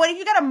Girl. Yeah, what if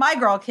you got a My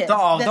Girl kid?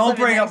 Don't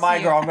bring up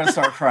My Girl. I'm going to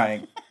start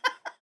crying.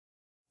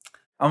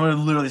 I'm going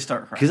to literally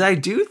start crying. Because I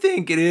do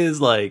think it is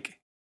like,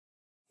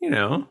 it's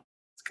kind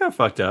of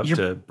fucked up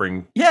to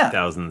bring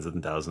thousands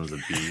and thousands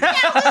of bees.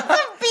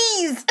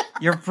 Bees.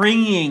 You're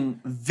bringing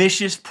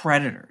vicious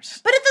predators.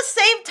 But at the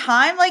same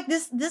time, like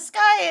this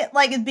guy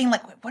like is being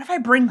like, what if I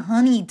bring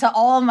honey to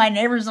all of my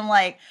neighbors? I'm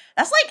like,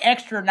 that's like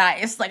extra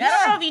nice. Like I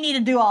don't know if you need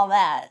to do all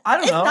that. I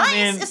don't know.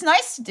 Nice. It's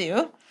nice to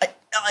do.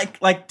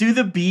 Like do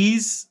the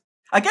bees?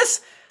 I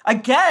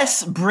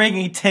guess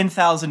bringing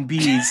 10,000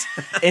 bees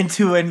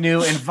into a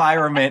new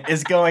environment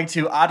is going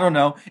to, I don't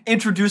know,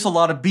 introduce a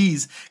lot of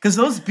bees. Because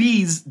those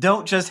bees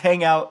don't just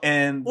hang out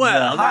in the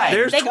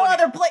hive. They go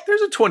other places.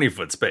 There's a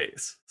 20-foot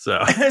space.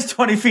 So there's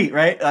 20 feet,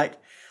 right?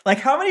 Like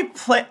how many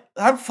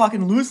I'm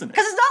fucking losing it.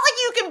 Because it's not like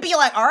you can be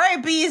like, all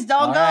right, bees,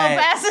 don't go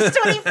past this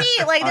 20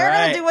 feet. Like, they're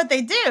going to do what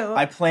they do.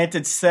 I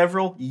planted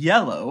several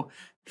yellow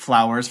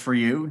flowers for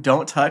you.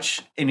 Don't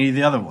touch any of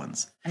the other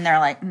ones. And they're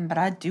like, but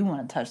I do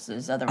want to touch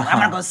those other ones. I'm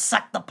going to go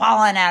suck the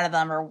pollen out of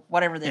them or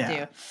whatever they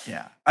do.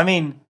 Yeah. I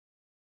mean,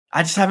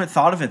 I just haven't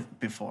thought of it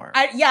before.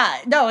 It's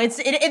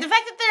the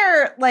fact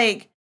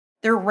that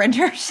they're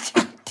renters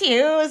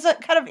too is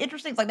kind of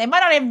interesting. It's like they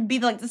might not even be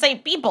like the same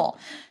people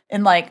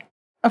in like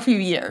a few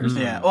years.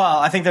 Yeah. Well,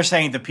 I think they're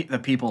saying the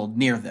people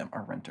near them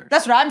are renters.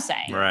 That's what I'm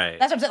saying. Right.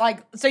 That's what I'm saying.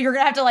 Like, so you're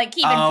gonna have to like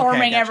keep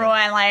informing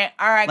everyone. Like,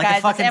 all right, like guys,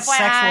 a fucking FYI,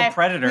 sexual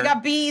predator. we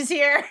got bees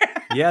here.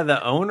 Yeah,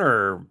 the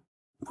owner,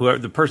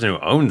 the person who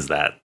owns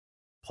that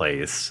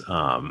place,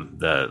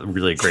 the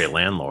really great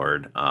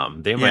landlord,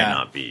 they might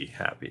not be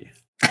happy.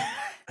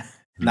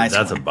 Nice.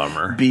 That's a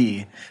bummer.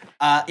 Bee.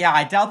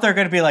 I doubt they're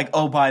going to be like,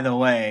 oh, by the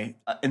way,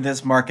 in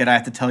this market, I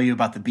have to tell you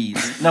about the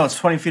bees. No, it's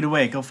 20 feet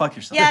away. Go fuck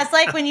yourself. Yeah, it's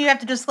like when you have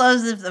to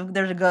disclose if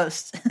there's a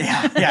ghost.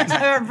 Yeah,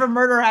 exactly. If a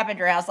murder happened at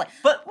your house. Like,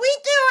 but we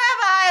do have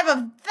a hive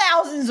of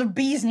thousands of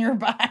bees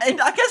nearby.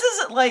 And I guess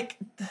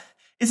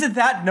is it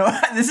that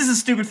this is a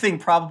stupid thing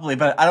probably,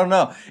 but I don't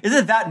know. Is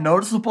it that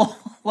noticeable?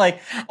 Or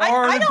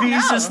are the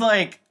bees just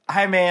like,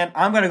 hey man,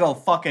 I'm going to go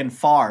fucking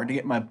far to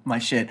get my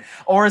shit?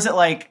 Or is it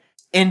like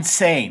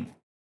insane?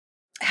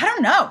 I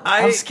don't know.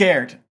 I'm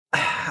scared.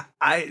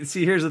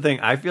 See, here's the thing.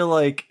 I feel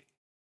like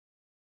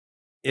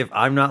if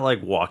I'm not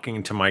like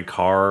walking to my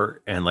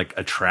car and like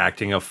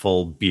attracting a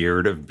full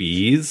beard of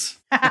bees,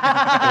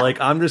 like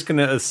I'm just going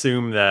to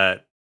assume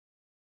that,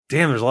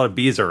 damn, there's a lot of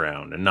bees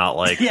around and not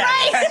like,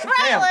 right,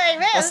 like,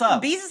 man, what's up?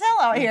 Bees as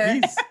hell out here.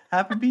 Bees.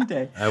 Happy bee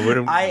day. I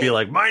wouldn't be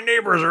like, my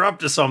neighbors are up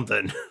to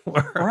something.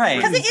 Right.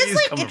 Because it is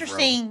like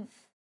interesting.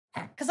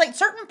 Because like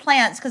certain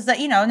plants, because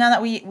now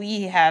that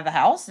we have a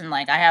house and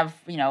like I have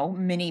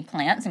many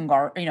plants and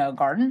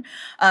garden,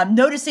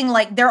 noticing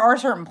like there are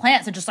certain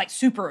plants that just like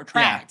super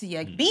attract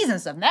like bees and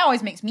stuff. And that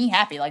always makes me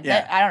happy. Like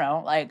that, I don't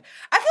know. Like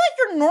I feel like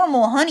your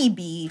normal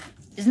honeybee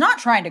is not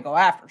trying to go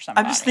after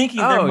somebody. I'm just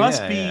thinking there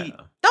must be. Yeah.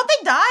 Don't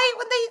they die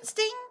when they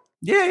sting?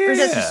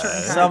 Yeah.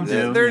 Some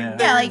do. They're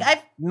like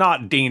I've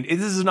not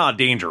this is not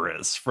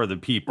dangerous for the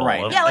people.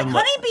 Right. Yeah, like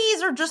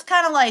honeybees are just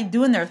kind of like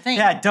doing their thing.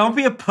 Yeah, don't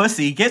be a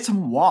pussy. Get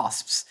some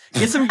wasps.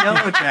 Get some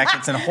yellow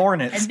jackets and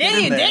hornets.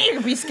 And then you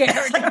can be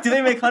scared. Like, do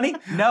they make honey?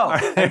 No.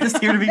 They're just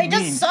here to be mean. They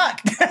just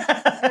suck.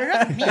 They're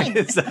just mean.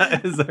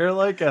 Is there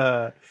like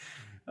a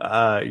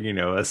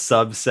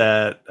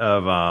subset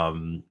of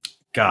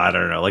God, I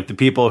don't know, like the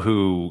people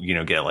who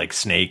get like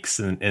snakes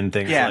and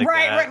things like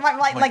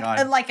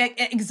that. Like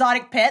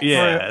exotic pets.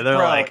 Yeah, they're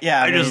like,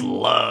 I just mean,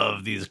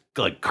 love these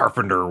like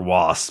carpenter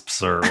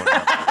wasps or whatever.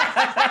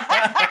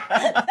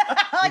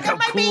 Look at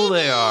my cool babies.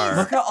 They are.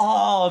 Look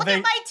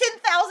at my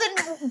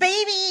 10,000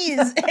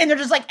 babies, and they're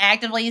just like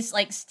actively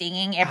like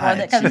stinging everyone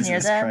that comes near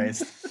them.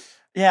 Christ.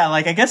 Yeah,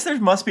 like I guess there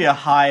must be a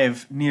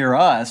hive near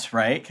us,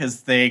 right?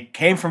 Because they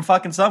came from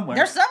fucking somewhere.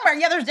 They're somewhere.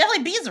 Yeah, there's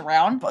definitely bees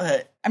around.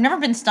 But I've never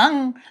been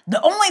stung.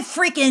 The only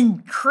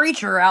freaking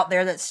creature out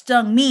there that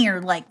stung me are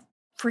like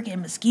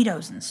freaking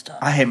mosquitoes and stuff.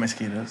 I hate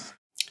mosquitoes.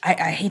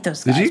 I hate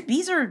those guys.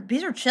 Bees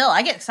are chill.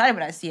 I get excited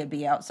when I see a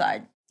bee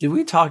outside. Did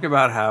we talk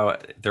about how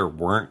there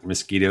weren't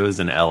mosquitoes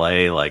in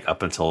LA like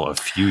up until a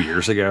few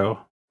years ago?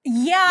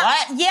 Yeah.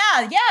 What?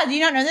 Yeah. Do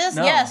you not know this?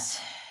 No. Yes.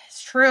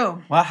 It's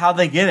True. Well, how'd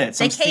they get it?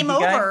 They came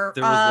over,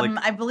 There was,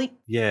 I believe.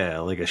 Yeah,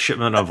 like a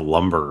shipment of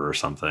lumber or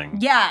something.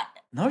 Yeah.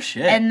 No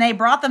shit. And they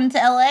brought them to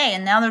LA,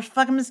 and now there's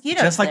fucking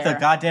mosquitoes Just like there. the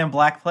goddamn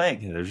Black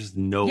Plague. Yeah, there's just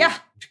no. Yeah.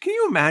 Can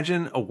you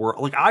imagine a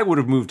world like I would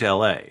have moved to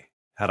LA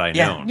had I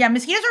known? Yeah,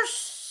 mosquitoes are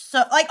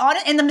so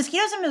and the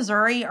mosquitoes in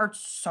Missouri are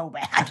so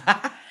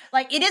bad.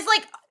 Like it is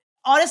like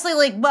honestly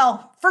like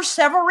for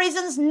several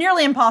reasons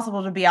nearly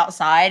impossible to be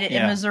outside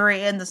in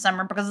Missouri in the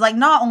summer because like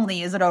not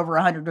only is it over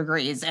 100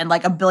 degrees and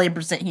like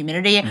 1,000,000,000%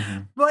 humidity,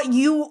 but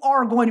you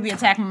are going to be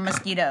attacked by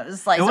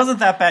mosquitoes. Like it wasn't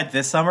that bad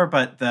this summer,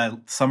 but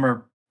the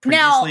summer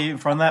previously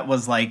from that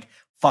was like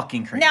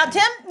fucking crazy. Now,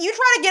 Tim, you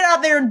try to get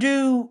out there and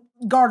do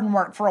garden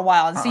work for a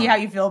while and see how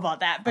you feel about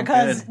that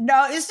because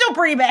no, it's still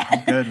pretty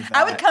bad.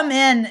 I would come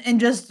in and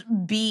just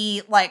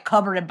be like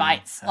covered in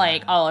bites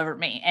like all over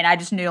me, and I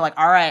just knew like,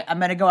 all right, I'm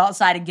gonna go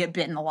outside and get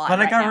bitten a lot.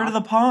 But I got rid of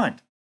the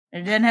pond.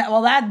 It didn't.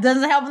 That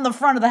doesn't help in the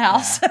front of the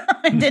house.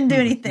 It didn't do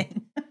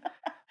anything.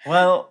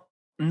 Well,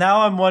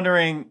 now I'm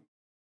wondering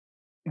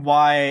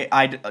why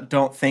I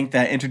don't think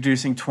that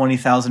introducing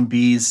 20,000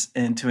 bees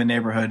into a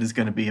neighborhood is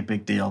going to be a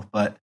big deal.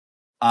 But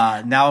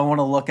now I want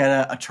to look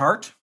at a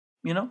chart,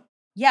 you know?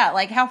 Yeah,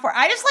 like how far?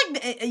 I just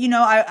like,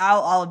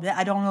 I'll admit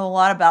I don't know a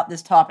lot about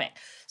this topic.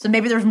 So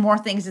maybe there's more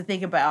things to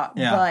think about.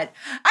 Yeah. But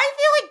I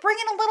feel like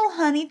bringing a little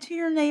honey to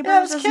your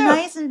neighbors is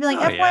nice and be like,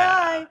 FYI.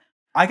 Yeah.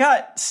 I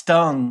got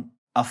stung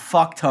a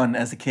fuck ton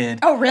as a kid.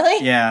 Oh,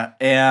 really? Yeah,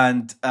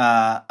 and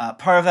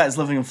part of that is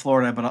living in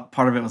Florida, but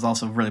part of it was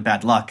also really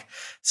bad luck.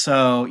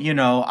 So,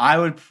 I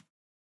would,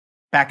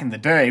 back in the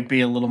day,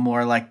 be a little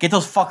more like, get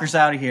those fuckers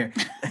out of here.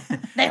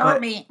 They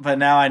hurt me. But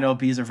now I know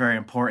bees are very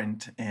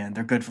important, and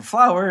they're good for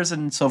flowers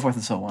and so forth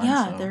and so on.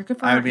 Yeah, so they're good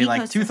for I our would be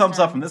like, 2 thumbs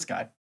up from this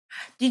guy.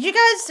 Did you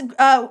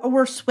guys,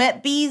 were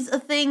sweat bees a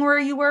thing where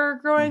you were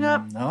growing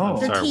up? No.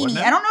 They're Sorry, teeny. what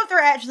now? I don't know if they're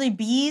actually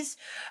bees,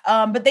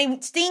 but they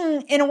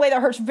sting in a way that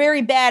hurts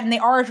very bad, and they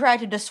are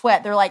attracted to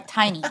sweat. They're like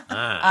tiny,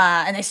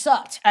 and they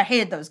sucked. I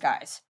hated those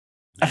guys.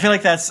 I feel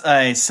like that's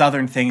a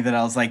southern thing that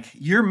I was like,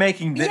 you're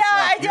making this up.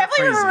 I You're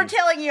definitely crazy. remember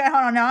telling you. Hold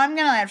on, now I'm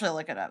gonna actually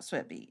look it up.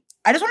 Sweat bee.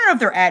 I just want to know if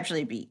they're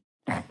actually a bee.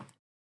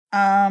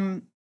 Yeah,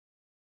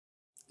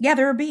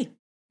 they're a bee.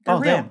 They're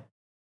real. Damn.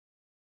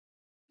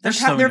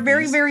 They're They're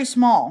very, very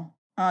small.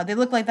 They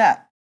look like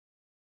that.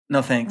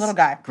 No thanks. Little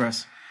guy.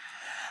 Gross.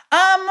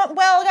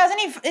 Well, guys,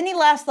 any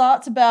last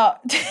thoughts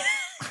about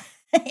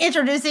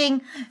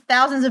introducing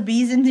thousands of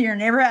bees into your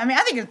neighborhood? I mean,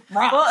 I think it's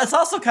rocks. Well, it's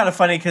also kind of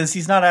funny because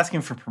he's not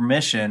asking for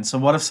permission. So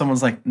what if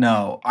someone's like,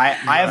 "No, I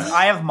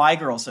have my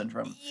girl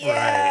syndrome."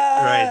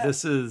 Right.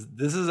 This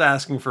is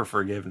asking for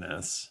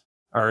forgiveness.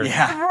 Or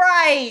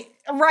Right.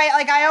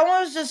 Like I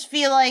almost just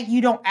feel like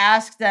you don't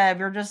ask them.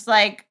 You're just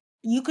like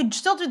you could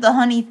still do the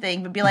honey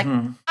thing, but be like, we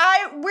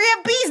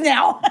have bees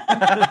now.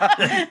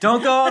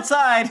 Don't go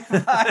outside.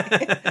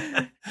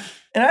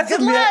 And I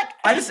Good luck.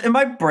 I just in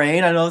my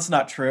brain, I know it's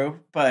not true,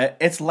 but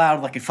it's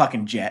loud like a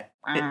fucking jet.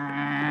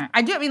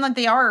 I do. I mean, like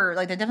they are.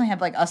 Like they definitely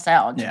have like a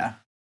sound. Yeah.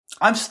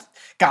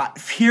 God,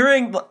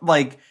 hearing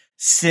like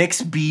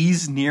 6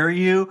 bees near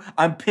you,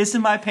 I'm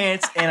pissing my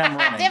pants and I'm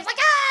running. Tim's like,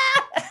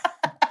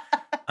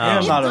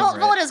 I'm he's not over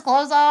pulling it. his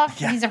clothes off.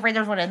 Yeah. He's afraid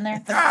there's one in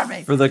there.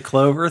 for the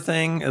clover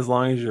thing, as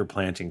long as you're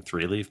planting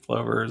 3-leaf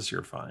clovers,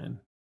 you're fine.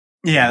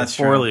 Yeah, that's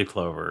true. 4-leaf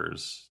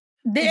clovers.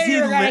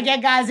 You're gonna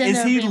get guys in Is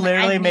there he being like,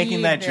 literally I making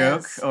need that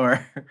this. joke,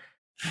 or?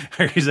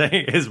 Are you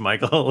saying is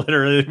Michael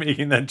literally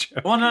making that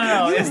joke? Well,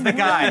 no, it's the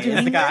guy.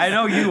 It's the guy. I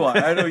know you are,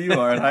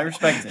 and I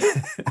respect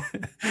it.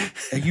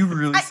 Are you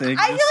really saying?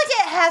 I feel like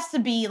it has to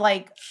be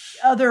like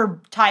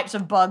other types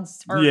of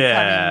bugs or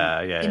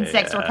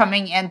insects are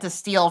coming in to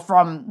steal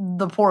from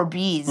the poor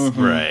bees.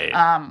 Right.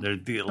 They're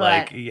but-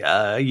 like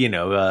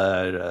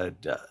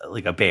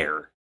a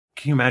bear.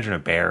 Can you imagine a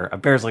bear? A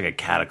bear's like a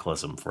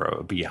cataclysm for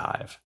a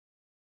beehive.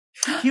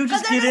 You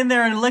just get in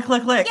there and lick. Yeah,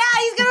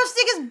 he's gonna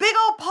stick his big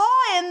old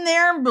paw in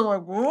there and be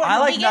like, "Whoa!" I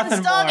like be getting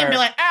nothing stung more. and be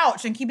like,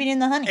 "Ouch!" and keep eating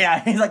the honey.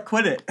 Yeah, he's like,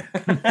 quit it.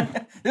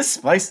 This is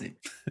spicy.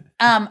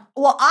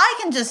 Well, I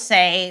can just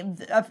say,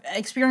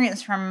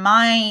 experience from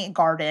my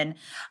garden,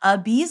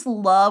 bees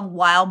love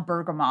wild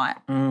bergamot.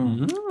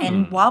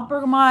 And wild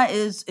bergamot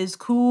is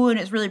cool and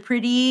it's really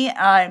pretty.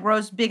 It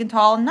grows big and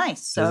tall and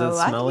nice. So Does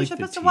it I smell think we like should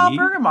the put some wild tea?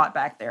 bergamot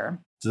back there.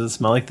 Does it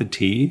smell like the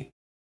tea?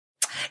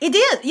 It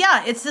did,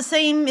 yeah. It's the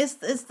same. It's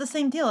the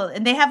same deal.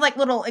 And they have like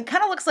little. It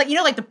kind of looks like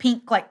like the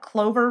pink like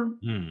clover.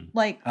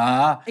 Like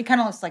it kind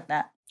of looks like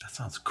that. That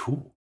sounds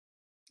cool.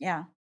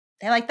 Yeah,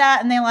 they like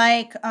that, and they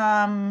like they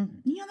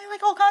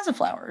like all kinds of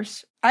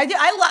flowers.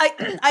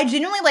 I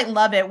genuinely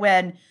love it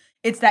when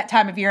it's that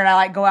time of year, and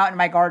I go out in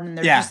my garden, and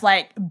there's just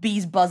like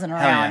bees buzzing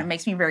around. yeah. It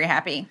makes me very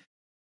happy.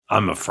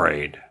 I'm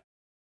afraid.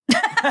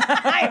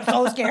 I am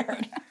so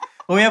scared.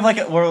 Well,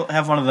 we'll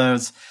have one of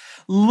those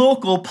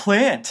local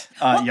plant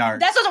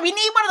yards. That's what we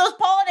need. One of those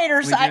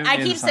pollinators. We do I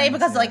need keep a saying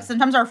science, because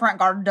sometimes our front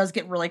garden does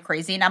get really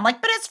crazy, and I'm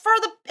like, but it's for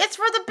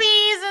the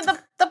bees and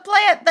the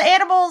plant, the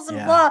animals,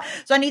 and blah.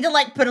 So I need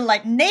to put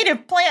a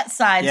native plant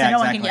sign so no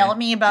one can yell at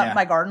me about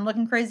my garden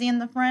looking crazy in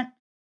the front.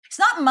 It's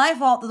not my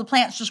fault that the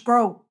plants just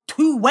grow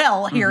too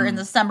well here in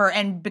the summer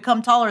and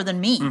become taller than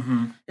me.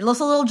 It looks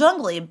a little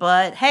jungly,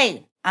 but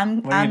hey,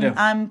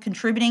 I'm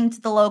contributing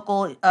to the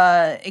local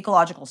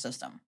ecological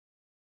system.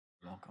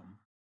 Welcome.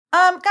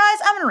 Guys,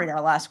 I'm gonna read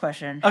our last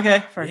question.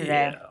 Okay. For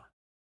today. Yeah.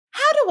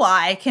 How do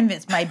I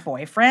convince my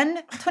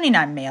boyfriend,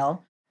 29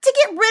 male, to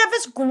get rid of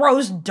his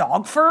gross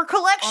dog fur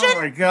collection?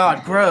 Oh my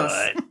god, gross.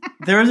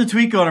 There was a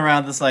tweet going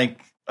around this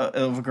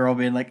of a girl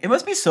being like, it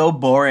must be so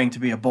boring to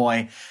be a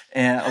boy,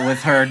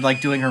 with her like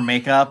doing her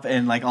makeup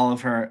and like all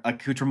of her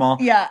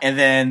accoutrement. Yeah. And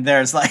then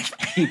there's like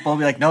people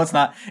be like, no, it's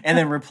not. And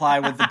then reply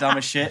with the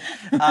dumbest shit.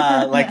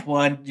 Like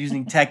one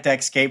using tech deck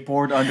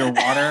skateboard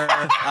underwater,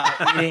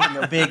 eating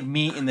a big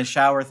meat in the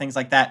shower, things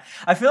like that.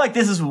 I feel like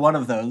this is one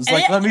of those.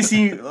 Like, let me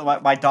see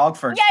my dog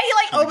fur. Yeah, he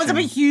like opens up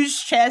a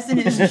huge chest and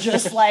it's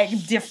just like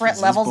different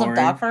levels of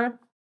dog fur.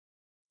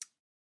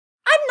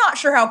 I'm not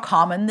sure how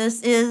common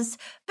this is,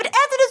 but as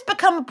it has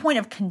become a point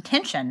of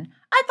contention,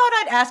 I thought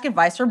I'd ask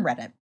advice from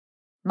Reddit.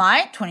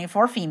 My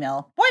 24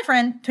 female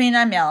boyfriend,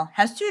 29 male,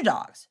 has 2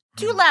 dogs,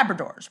 2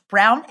 Labradors,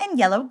 brown and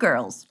yellow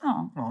girls.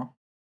 Aww.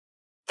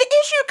 The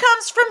issue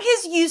comes from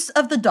his use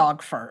of the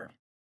dog fur.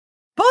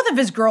 Both of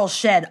his girls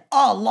shed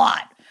a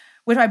lot,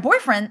 which my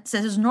boyfriend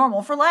says is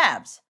normal for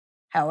labs.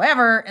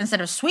 However,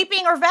 instead of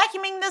sweeping or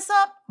vacuuming this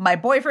up, my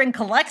boyfriend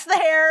collects the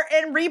hair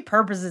and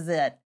repurposes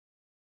it.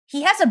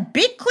 He has a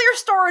big clear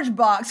storage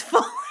box full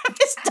of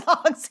his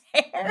dog's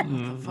hair,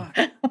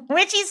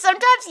 which he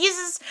sometimes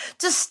uses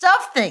to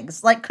stuff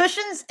things like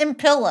cushions and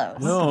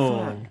pillows.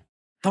 No.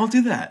 Don't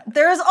do that.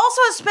 There is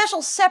also a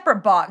special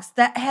separate box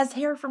that has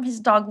hair from his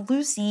dog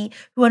Lucy,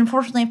 who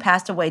unfortunately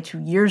passed away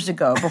 2 years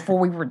ago before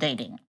we were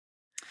dating.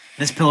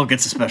 This pillow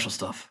gets the special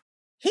stuff.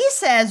 He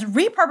says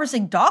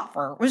repurposing dog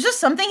fur was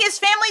just something his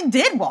family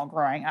did while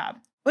growing up,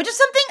 which is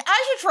something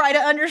I should try to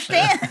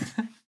understand.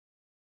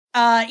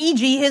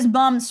 E.g., his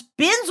mom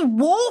spins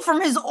wool from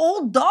his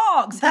old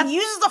dogs and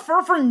uses the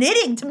fur for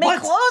knitting to make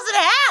clothes and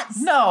hats.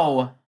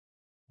 No.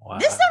 Wow.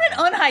 This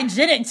sounded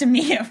unhygienic to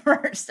me at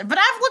first, but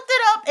I've looked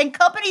it up and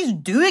companies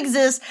do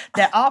exist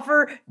that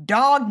offer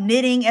dog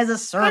knitting as a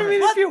service. I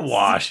mean, if you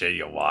wash it,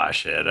 you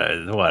wash it.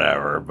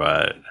 Whatever,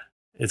 but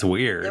it's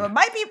weird. It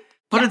might be...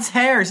 But it's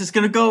hair. It's just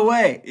going to go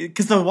away.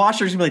 Because the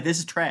washer's going to be like, this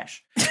is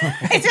trash.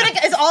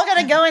 It's all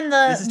going to go in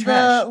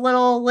the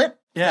little lip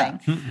thing.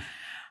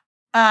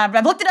 But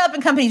I've looked it up,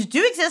 and companies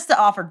do exist that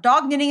offer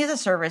dog knitting as a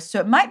service, so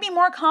it might be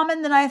more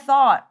common than I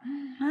thought.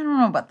 I don't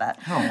know about that.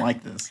 I don't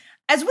like this.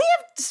 As we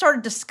have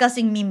started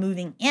discussing me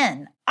moving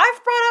in,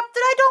 I've brought up that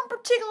I don't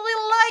particularly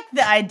like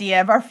the idea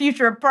of our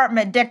future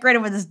apartment decorated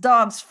with his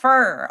dog's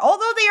fur,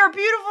 although they are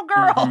beautiful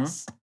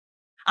girls.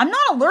 I'm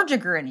not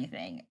allergic or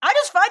anything. I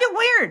just find it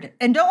weird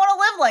and don't want to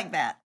live like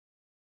that.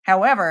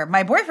 However,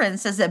 my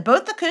boyfriend says that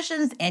both the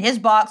cushions and his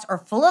box are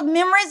full of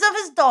memories of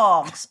his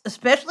dogs,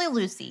 especially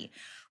Lucy,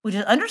 which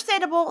is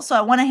understandable, so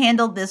I want to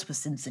handle this with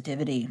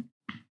sensitivity.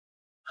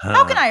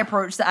 How can I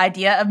approach the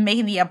idea of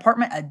making the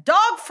apartment a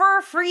dog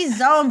fur-free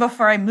zone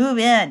before I move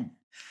in?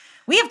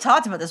 We have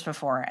talked about this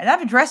before, and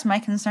I've addressed my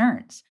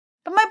concerns.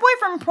 But my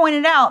boyfriend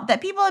pointed out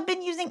that people have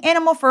been using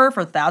animal fur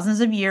for thousands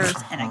of years,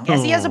 and I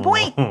guess he has a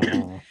point.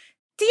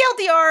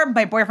 TLDR,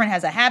 my boyfriend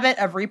has a habit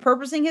of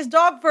repurposing his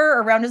dog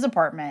fur around his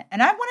apartment,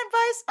 and I want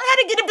advice on how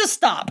to get him to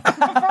stop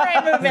before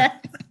I move in.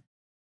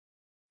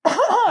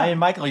 I mean,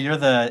 Michael, you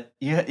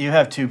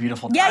have 2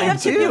 beautiful dogs. Yeah, you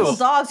have 2 beautiful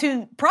dogs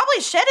who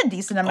probably shed a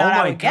decent amount,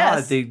 I would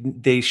guess.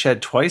 They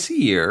shed twice a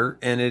year,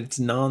 and it's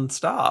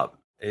nonstop.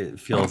 It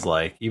feels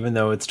like, even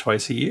though it's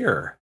twice a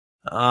year.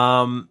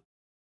 But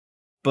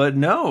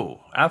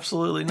no,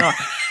 absolutely not.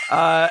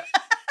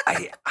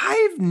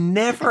 I've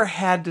never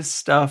had to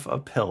stuff a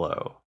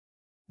pillow.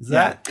 Is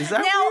that now,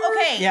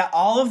 weird? okay. Yeah,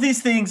 all of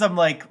these things, I'm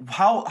like,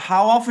 how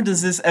often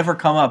does this ever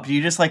come up? Do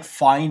you just like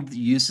find the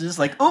uses?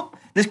 Like, oh,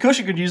 this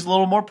cushion could use a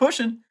little more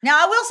pushing.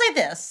 Now, I will say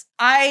this.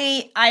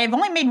 I've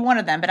only made one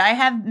of them, but I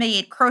have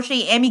made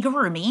crochet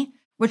amigurumi,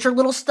 which are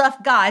little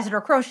stuffed guys that are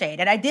crocheted.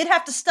 And I did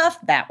have to stuff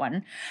that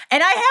one.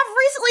 And I have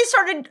recently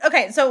started,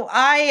 okay, so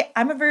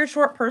I'm a very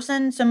short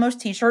person, so most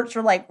t-shirts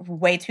are like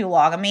way too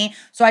long on me.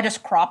 So I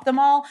just crop them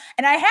all.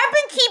 And I have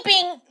been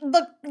keeping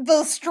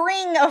the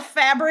string of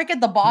fabric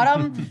at the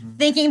bottom,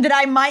 thinking that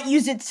I might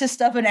use it to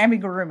stuff an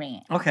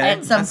amigurumi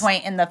at some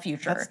point in the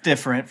future. That's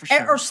different for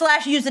sure. Or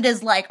 / use it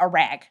as like a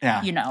rag,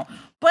 you know.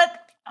 But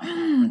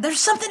there's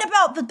something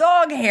about the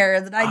dog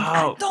hair that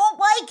I don't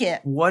like it.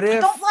 What if I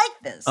don't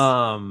like this?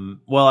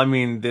 Well, I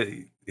mean,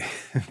 the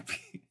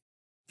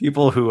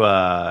people who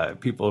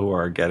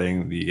are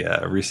getting the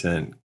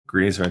recent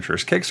Greenies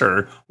Ventures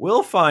Kickstarter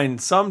will find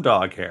some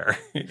dog hair.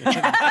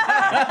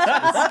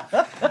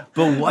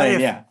 But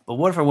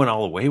what if I went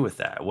all the way with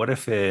that? What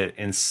if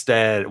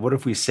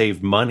we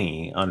saved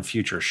money on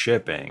future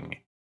shipping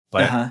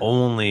but Uh-huh.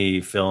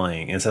 only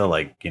filling instead of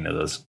like,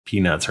 those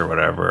peanuts or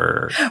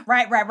whatever.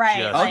 Right.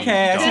 Just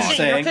Okay, I see what you're Cushion-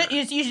 saying.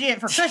 You're using it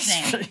for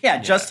cushioning. Yeah,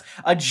 just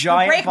a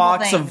giant breakable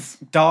box things.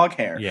 of dog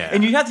hair. Yeah.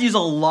 And you have to use a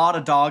lot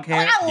of dog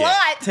hair Like a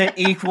lot. to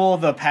equal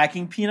the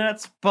packing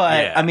peanuts.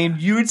 But, Yeah. I mean,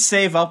 you would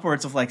save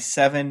upwards of like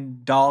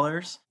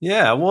 $7.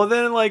 Yeah, well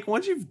then, like,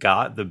 once you've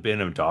got the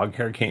bin of dog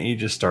hair, can't you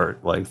just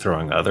start like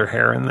throwing other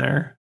hair in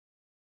there?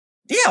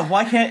 Yeah,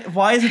 why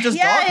is it just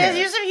dog hair?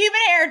 use some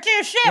human hair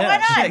too. Shit, Yeah, why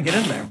not? shit, get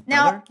in there.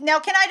 Now, brother.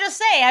 can I just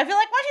say, I feel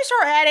like once you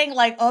start adding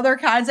like other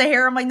kinds of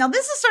hair, I'm like, now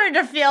this is starting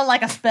to feel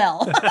like a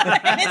spell.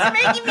 And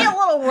it's making me a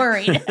little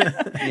worried.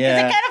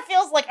 Yeah. It kind of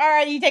feels like, all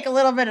right, you take a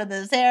little bit of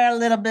this hair, a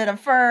little bit of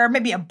fur,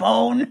 maybe a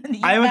bone.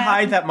 I would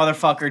hide that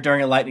motherfucker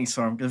during a lightning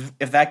storm, because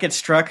if that gets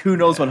struck, who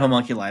knows what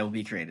homunculi will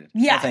be created.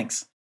 Yeah. No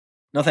thanks.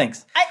 No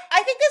thanks.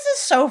 I think this is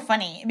so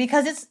funny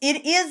because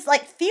it is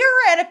like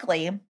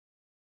theoretically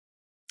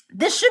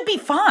this should be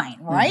fine,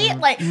 right?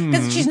 Mhm. Like,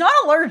 because Mhm. she's not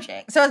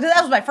allergic. So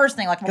that was my first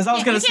thing. Like, 'Cause I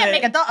was gonna you can't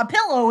say- make a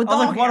pillow with I was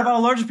dog like, what hair. about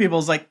allergic people?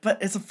 It's like, but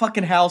it's a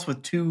fucking house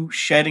with 2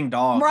 shedding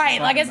dogs.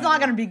 Right, like it's not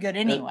going to be good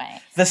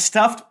anyway. The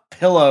stuffed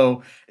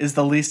pillow is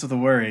the least of the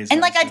worries. And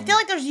like, I assume. feel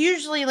like there's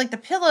usually like the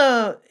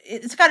pillow,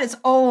 it's got its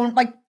own,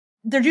 like,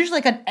 there's usually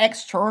like an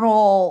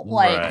external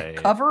like Right.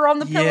 cover on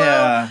the pillow.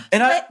 Yeah.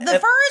 And The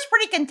fur is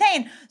pretty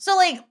contained. So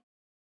like,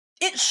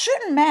 it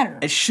shouldn't matter.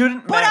 it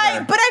shouldn't But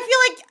matter. I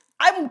feel like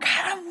I'm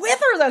kind of with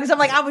her though, because I'm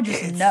like, I would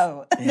just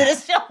know that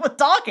it's filled with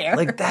dog hair.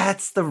 Like,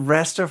 that's the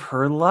rest of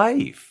her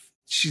life.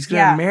 She's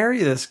gonna Yeah.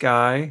 marry this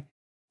guy,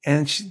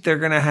 and they're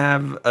gonna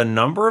have a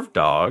number of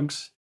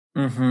dogs,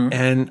 Mhm.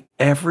 and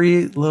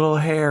every little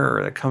hair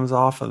that comes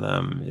off of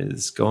them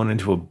is going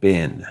into a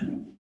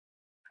bin.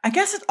 I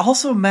guess it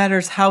also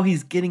matters how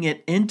he's getting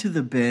it into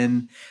the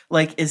bin.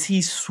 Like, is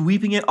he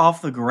sweeping it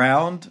off the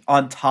ground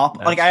on top?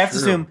 That's like, I have to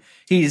true. assume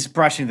he's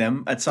brushing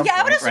them at some yeah,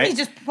 point, I would assume right? he's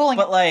just pulling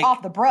But, like,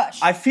 off the brush.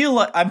 I feel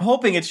like I'm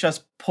hoping it's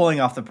just pulling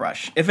off the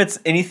brush. If it's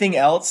anything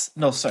else,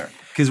 no, sir.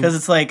 Because Because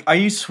it's like, are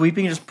you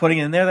sweeping and just putting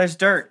it in there? There's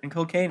dirt and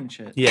cocaine and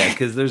shit. yeah,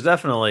 because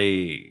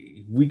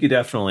we could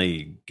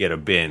definitely get a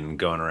bin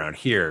going around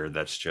here.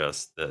 That's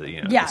just the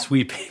Yeah. the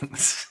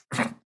sweepings.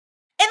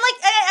 And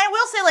like, and I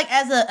will say, like,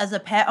 as a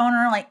pet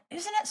owner, like,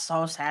 isn't it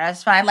so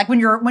satisfying? Like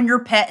when your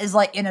pet is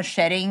like in a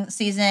shedding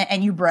season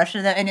and you brush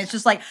it, and it's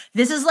just like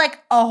this is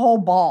like a whole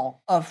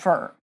ball of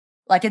fur,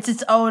 like it's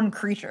its own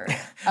creature.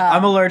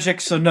 I'm allergic,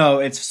 so no,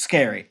 it's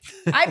scary.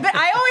 But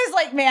I always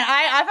like, man,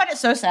 I find it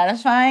so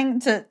satisfying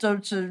to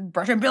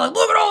brush it and be like,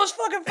 look at all this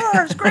fucking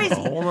fur, it's crazy.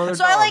 Whole nother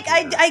So I dog like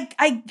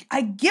here.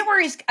 I get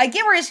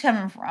where he's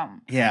coming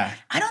from. Yeah.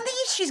 I don't think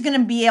she's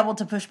gonna be able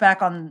to push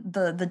back on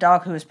the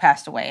dog who has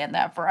passed away in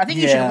that fur. I think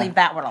you Yeah. should leave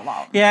that one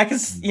alone. Yeah,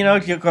 because,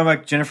 going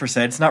back to Jennifer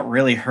said, it's not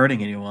really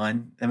hurting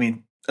anyone. I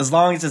mean, as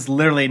long as it's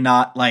literally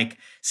not like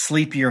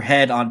sleep your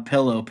head on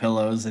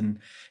pillows, and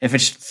if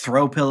it's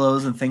throw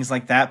pillows and things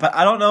like that. But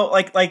I don't know,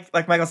 like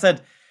Michael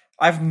said,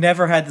 I've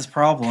never had this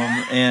problem,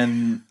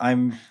 and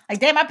I'm Like,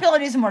 damn, my pillow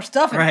needs some more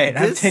stuff. right.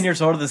 I'm This- 10 years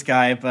old of this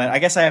guy, but I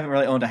guess I haven't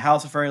really owned a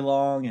house for very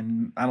long,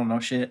 and I don't know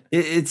shit.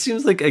 It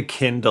seems like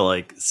akin to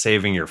like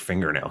saving your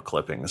fingernail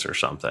clippings or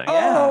something.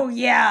 Oh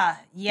yeah.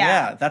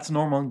 Yeah, that's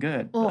normal and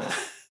good. Ugh. but-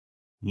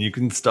 You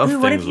can stuff Ooh,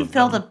 things what if you with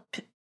filled them.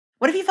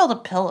 what if you filled a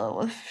pillow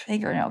with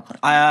fingernail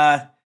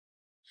clippings?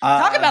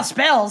 Talk Talk about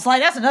spells.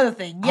 Like, that's another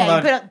thing. Yeah,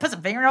 hold you on. put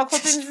some fingernail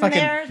clippings in fucking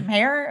there, some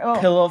hair. Oh.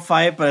 pillow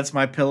fight, but it's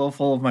my pillow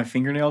full of my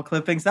fingernail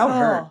clippings. That would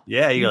hurt. Oh.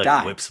 Yeah, you You like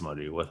die. whip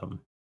somebody with them.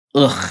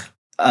 Ugh.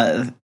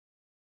 I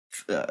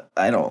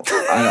don't.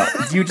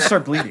 You just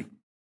start bleeding.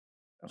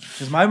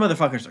 Because my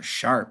motherfuckers are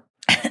sharp.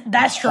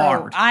 That's true.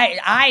 Hard.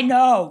 I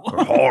know.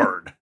 They're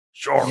hard.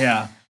 Sure.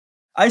 Yeah.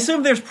 I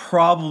assume there's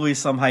probably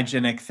some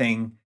hygienic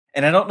thing,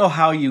 and I don't know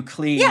how you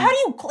clean. Yeah, how do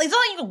you? It's not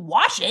like you can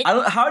wash it.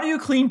 How do you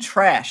clean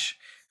trash?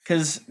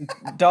 Because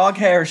dog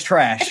hair is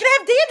trash. It's gonna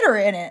have dander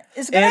in it.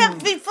 It's gonna And- have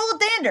to be full of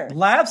dander.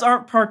 Labs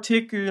aren't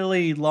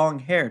particularly long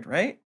haired,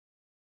 right?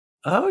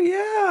 Oh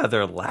yeah,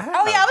 they're labs.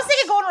 Oh yeah, I was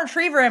thinking golden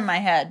retriever in my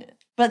head,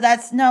 but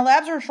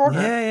labs are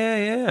shorter.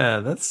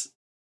 Yeah. That's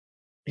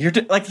He's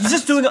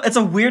just doing. It's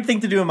a weird thing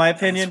to do, in my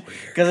opinion,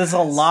 because it's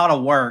a lot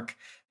of work,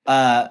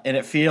 and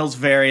it feels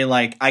very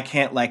like I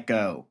can't let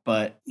go.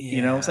 But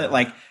you know what I'm saying? Yeah.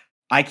 Like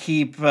I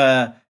keep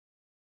my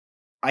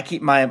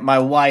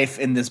wife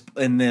in this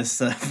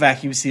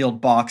vacuum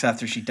sealed box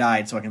after she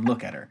died, so I can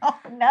look at her. Oh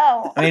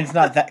no. I mean, it's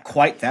not that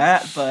quite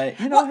that, but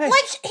you know, Well, hey.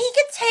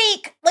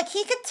 like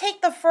he could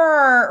take the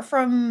fur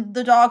from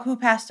the dog who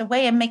passed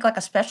away and make like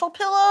a special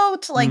pillow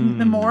to like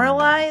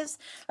memorialize,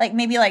 like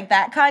maybe like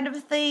that kind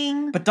of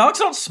thing. But dogs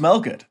don't smell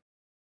good.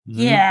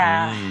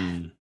 Yeah.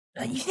 Mm.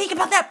 You think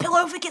about that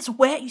pillow, if it gets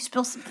wet, you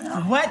spill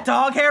something. Wet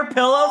dog hair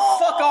pillow?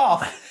 Fuck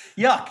off.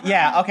 Yuck.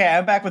 Yeah. Okay.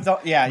 I'm back with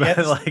yeah. But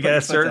Yeah. like at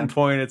a certain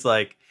point, it's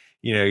like,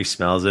 he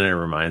smells it and it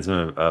reminds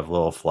him of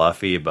little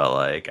Fluffy, but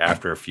like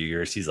after a few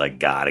years, he's like,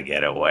 gotta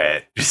get it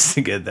wet just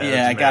to get that.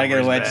 Yeah, I gotta get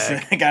it wet.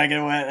 back. I gotta get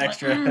it wet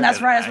extra. That's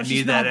right. That's I what she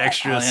need that smelled like.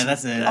 extra. Oh, yeah,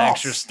 that's it. that Oh,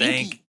 extra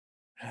stinky.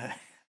 stank.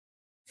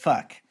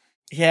 Fuck.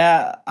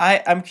 Yeah,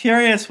 I'm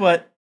curious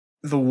what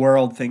the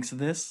world thinks of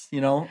this.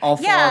 You know, all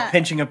for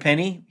pinching a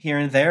penny here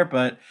and there,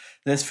 but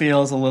this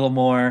feels a little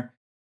more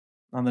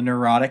on the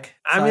neurotic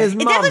I side. mean, his It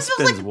mom definitely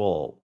feels spins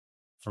wool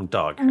from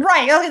dog hair.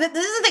 Right. Okay,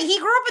 this is the thing. He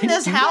grew up in Can you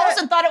this do house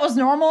that? and thought it was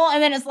normal,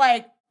 and then it's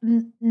like,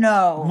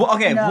 no. Well,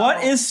 okay, no.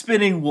 what is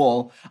spinning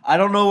wool? I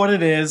don't know what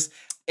it is,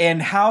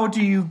 and how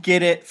do you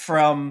get it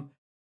from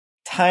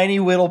tiny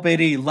little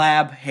bitty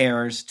lab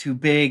hairs to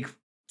big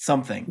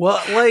something?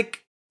 Well,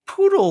 like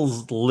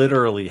poodles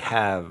literally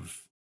have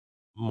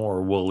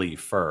more woolly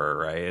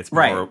fur, right? It's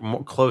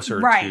more closer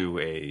to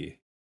a.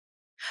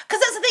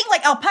 Because that's the thing,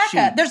 like alpaca.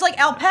 Sheep. There's like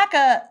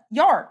alpaca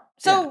yarn,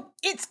 so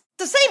it's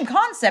the same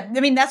concept.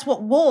 I mean, that's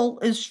what wool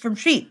is from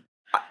sheep.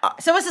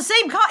 So it's the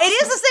same.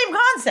 It is the same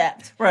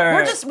concept.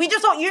 Right. We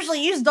just don't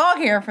usually use dog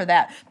hair for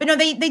that. But no,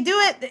 they do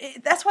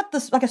it. That's what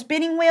like a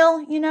spinning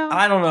wheel. You know.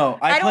 I don't know.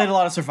 I played a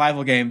lot of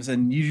survival games,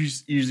 and you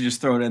usually just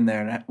throw it in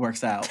there, and it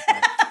works out.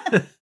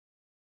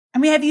 I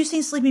mean, have you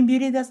seen Sleeping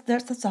Beauty? That's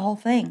the whole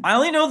thing. I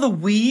only know the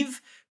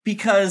weave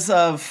because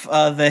of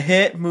the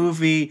hit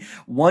movie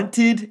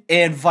Wanted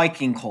and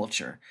Viking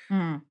culture.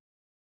 Mm.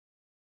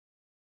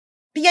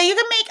 But yeah,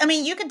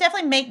 you can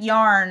definitely make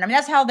yarn. I mean,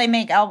 that's how they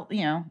make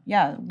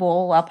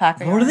wool,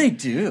 alpaca. What do they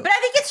do? But I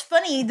think it's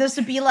funny just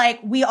to be like,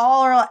 we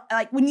all are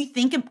like, when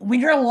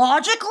you're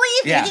logically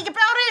thinking about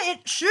it,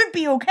 it should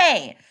be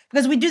okay.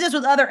 Because we do this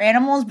with other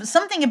animals, but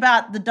something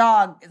about the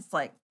dog, it's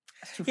like,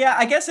 that's too Yeah,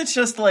 far. I guess it's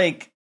just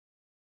like,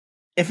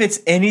 if it's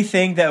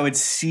anything that would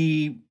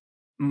see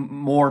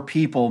more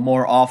people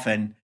more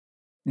often,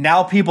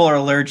 now people are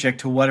allergic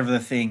to whatever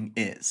the thing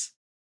is.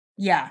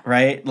 Yeah.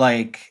 Right?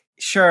 Like,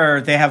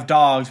 sure, they have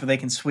dogs, but they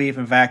can sweep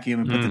and vacuum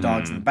and put the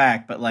dogs in the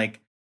back. But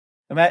like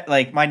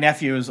my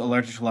nephew is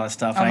allergic to a lot of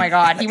stuff. Oh my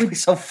God. He would be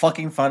so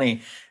fucking funny.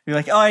 He'd be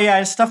like, oh yeah,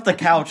 I stuffed the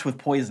couch with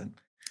poison.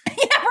 Yeah,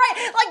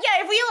 right. Like,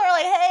 yeah, if we were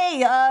like,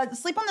 hey,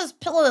 sleep on this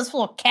pillow that's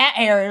full of cat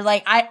hair,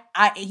 like,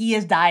 he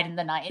has died in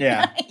the night.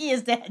 Yeah. He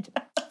is dead.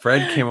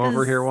 Fred came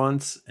over here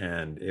once,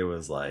 and it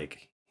was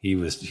like he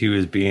was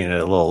being a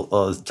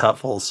little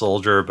tough little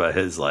soldier, but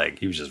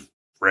he was just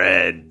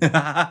red, tears,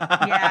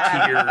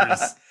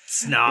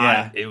 snot.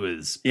 Yeah. It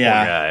was poor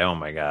guy. Oh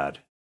my God,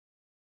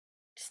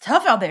 It's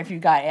tough out there if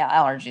you've got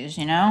allergies,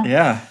 you know?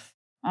 Yeah.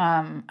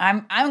 I'm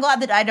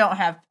glad that I don't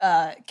have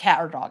cat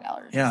or dog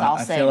allergies. Yeah,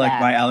 I feel like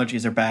my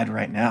allergies are bad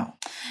right now.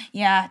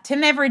 Yeah,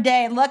 Tim every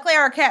day. Luckily,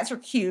 our cats are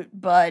cute,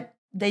 but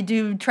they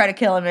do try to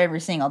kill him every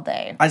single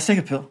day. I just take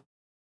a pill.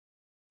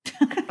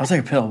 I'll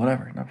take a pill,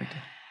 whatever. No big deal.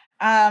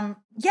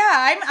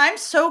 Yeah, I'm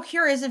so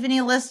curious if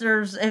any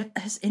listeners,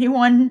 has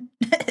anyone,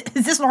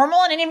 is this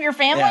normal in any of your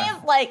families?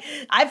 Yeah. Like,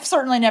 I've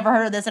certainly never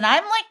heard of this, and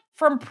I'm like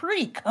from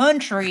pretty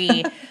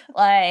country,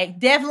 like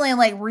definitely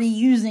like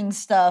reusing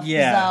stuff.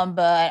 Yeah.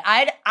 But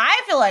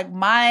I feel like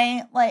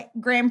my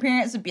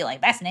grandparents would be like,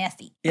 that's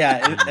nasty.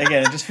 Yeah,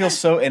 it just feels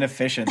so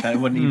inefficient that it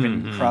wouldn't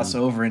even cross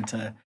over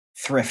into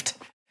thrift.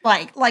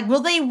 Like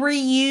will they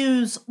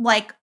reuse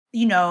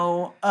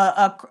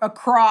a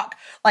crock,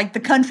 like the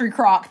country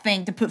crock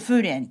thing to put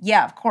food in?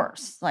 Yeah, of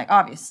course. Like,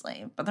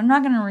 obviously. But they're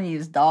not going to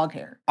reuse dog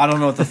hair. I don't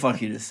know what the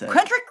fuck you just said.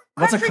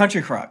 What's a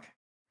country crock?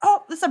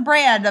 Oh, it's a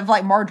brand of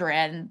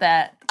margarine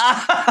that,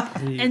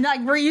 and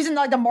we're using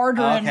the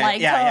margarine Okay.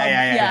 Put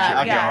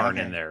Yeah. yarn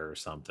in there or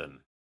something.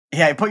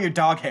 Yeah, you put your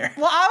dog hair.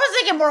 Well, I was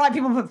thinking more like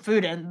people put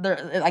food in,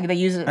 they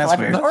use it, That's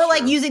weird. or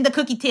using the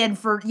cookie tin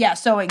for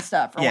sewing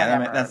stuff or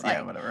whatever. That's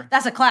whatever.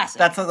 That's a classic.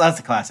 That's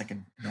a classic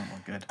and normal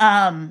good.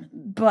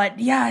 But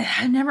yeah,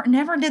 I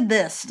never did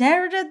this.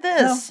 Never did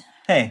this. No.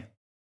 Hey,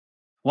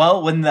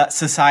 well, when the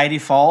society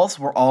falls,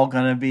 we're all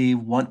gonna be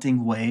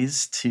wanting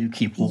ways to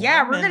keep warm.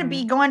 Yeah, we're gonna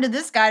be going to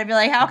this guy to be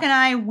like, how can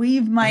I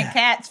weave my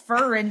cat's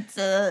fur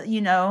into,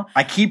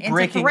 I keep into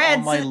breaking all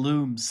threads my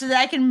looms so that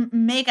I can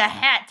make a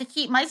hat to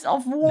keep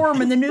myself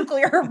warm in the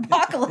nuclear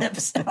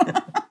apocalypse.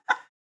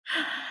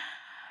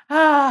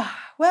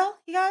 Well,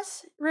 you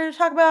guys ready to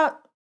talk about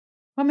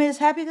what made us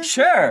happy this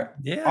week? Sure.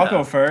 Yeah. I'll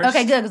go first.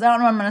 Okay, good, because I don't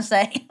know what I'm gonna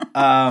say.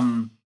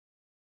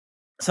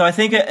 So I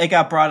think it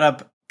got brought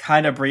up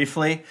kind of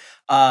briefly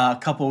a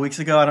couple of weeks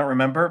ago. I don't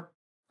remember.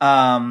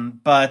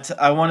 But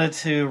I wanted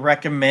to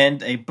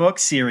recommend a book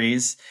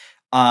series,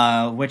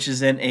 which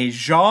is in a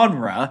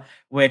genre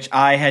which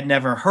I had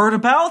never heard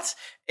about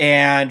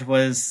and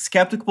was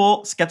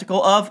skeptical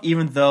of,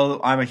 even though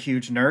I'm a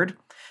huge nerd.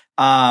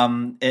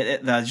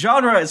 The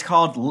genre is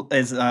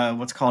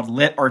what's called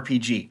lit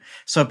RPG.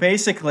 So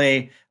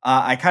basically,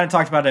 I kind of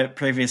talked about it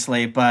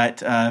previously,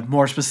 but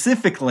more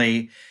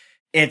specifically,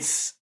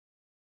 it's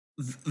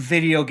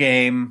video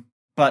game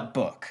but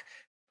book.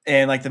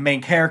 And the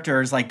main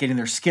character is getting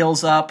their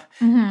skills up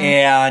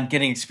and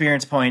getting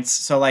experience points.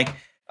 So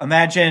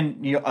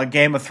imagine a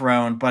Game of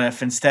Thrones, but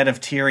if instead of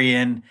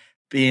Tyrion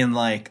being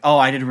oh,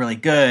 I did really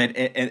good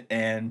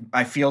and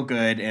I feel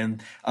good,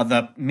 and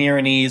the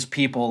Miranese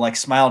people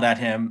smiled at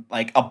him,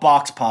 a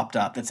box popped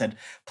up that said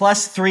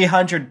plus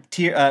 300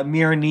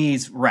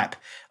 Miranese rep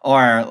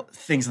or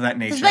things of that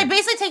nature. It's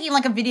basically taking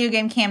a video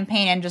game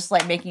campaign and just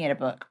making it a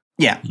book.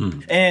 Yeah.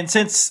 And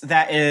since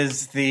that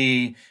is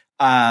the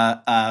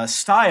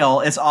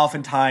style is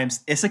oftentimes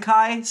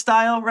isekai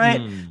style,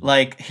 right?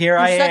 Like here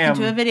I You're stuck am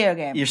into a video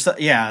game.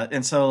 Yeah,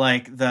 and so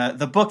like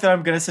the book that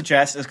I'm going to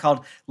suggest is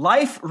called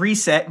Life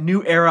Reset: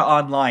 New Era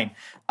Online.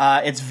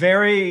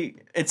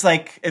 It's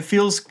like it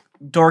feels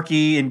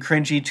dorky and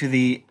cringy to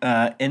the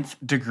nth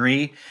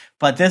degree,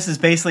 but this is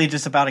basically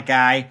just about a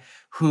guy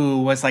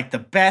who was like the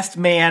best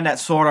man at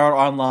Sword Art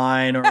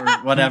Online or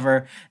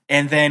whatever,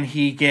 and then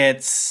he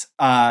gets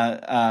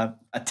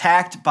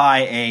attacked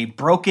by a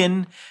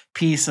broken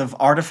piece of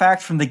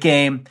artifact from the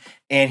game,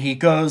 and he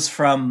goes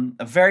from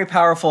a very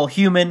powerful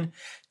human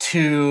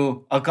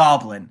to a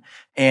goblin.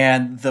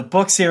 And the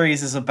book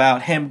series is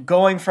about him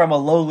going from a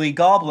lowly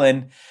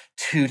goblin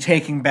to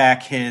taking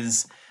back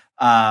his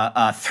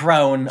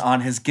throne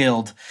on his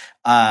guild.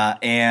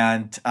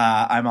 And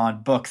I'm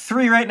on book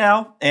 3 right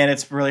now, and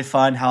it's really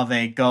fun how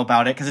they go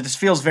about it, because it just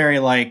feels very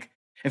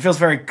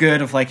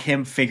good of like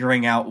him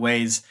figuring out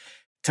ways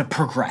to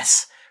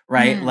progress,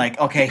 right? Like,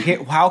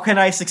 okay, how can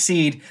I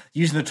succeed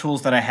using the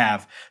tools that I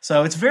have?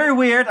 So it's very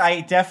weird.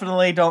 I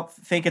definitely don't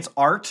think it's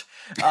art,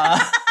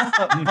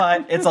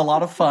 but it's a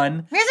lot of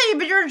fun.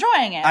 But you're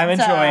enjoying it. I'm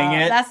enjoying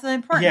it. That's the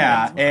important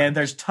Yeah, thing. and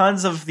there's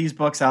tons of these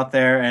books out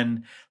there,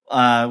 and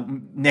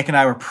Nick and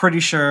I were pretty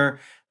sure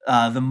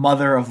the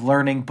Mother of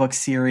Learning book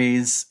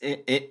series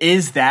it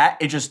is that.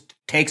 It just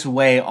takes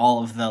away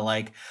all of the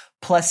like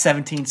plus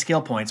 17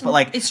 skill points, but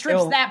like it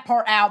strips that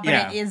part out, but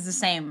yeah. it is the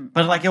same.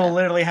 But like it will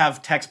literally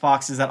have text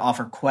boxes that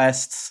offer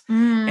quests,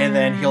 and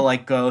then he'll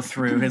like go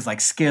through his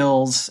like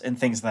skills and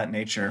things of that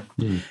nature.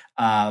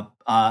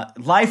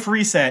 Life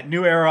Reset: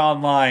 New Era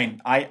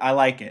Online. I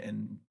like it,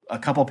 and a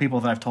couple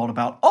people that I've told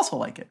about also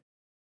like it.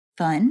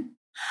 Fun.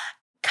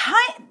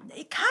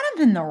 Kind of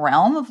in the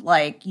realm of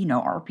like,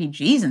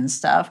 RPGs and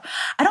stuff.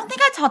 I don't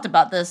think I talked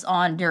about this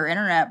on Dear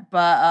Internet,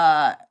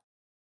 but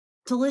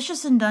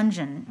Delicious in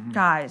Dungeon,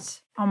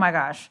 guys. Oh my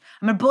gosh.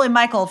 I'm going to bully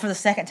Michael for the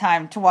second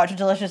time to watch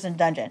Delicious in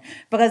Dungeon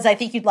because I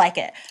think you'd like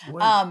it.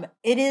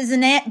 It is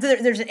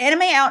there's an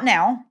anime out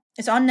now.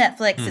 It's on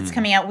Netflix. It's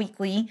coming out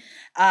weekly.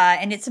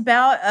 And it's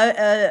about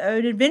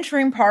an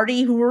adventuring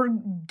party who are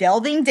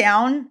delving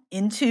down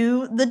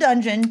into the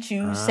dungeon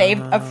to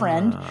save a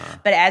friend.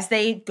 But as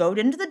they go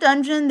into the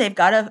dungeon, they've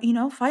got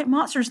to, fight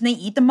monsters, and they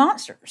eat the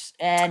monsters.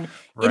 And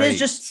it is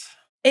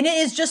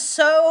just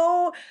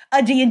so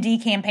a D&D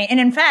campaign. And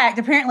in fact,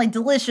 apparently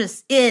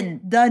Delicious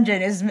in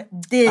Dungeon is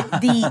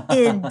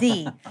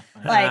D&D.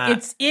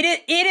 Like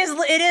it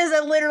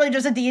is literally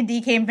just a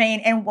D&D campaign,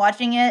 and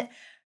watching it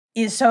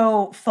is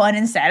so fun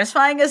and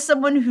satisfying as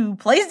someone who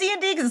plays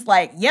D&D, because it's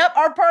like, yep,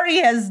 our party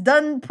has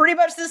done pretty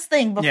much this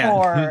thing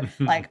before.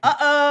 Like,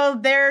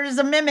 there's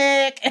a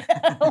mimic.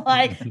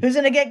 Like, who's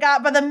going to get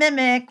got by the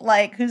mimic?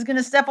 Like, who's going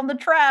to step on the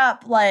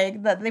trap?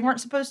 Like, that they weren't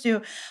supposed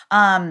to.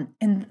 And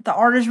the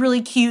art is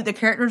really cute. The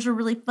characters are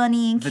really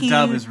funny and cute. The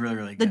dub is really,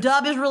 really good. The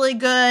dub is really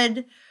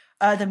good.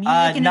 The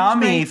music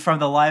Nami from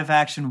the live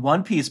action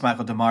One Piece,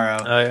 Michael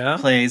DeMaro,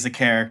 plays a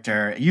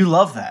character. You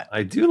love that.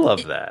 I do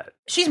love that.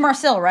 She's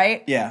Marcel,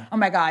 right? Yeah. Oh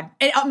my God.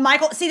 And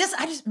Michael, see this?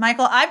 I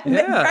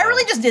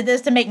really just did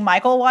this to make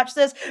Michael watch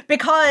this,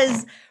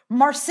 because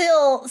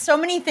Marcel, so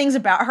many things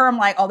about her, I'm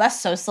like, oh, that's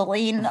so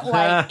Celine.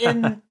 Like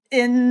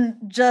in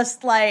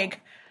just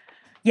like,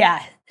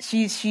 yeah,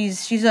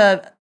 she's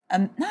a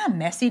not a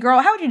messy girl.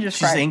 How would you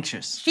describe? She's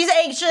anxious. She's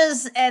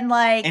anxious and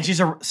like, and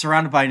she's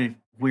surrounded by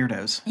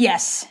weirdos.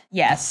 Yes.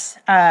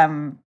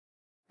 But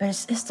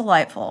it's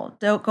delightful.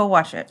 Don't go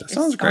watch it. That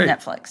sounds great. On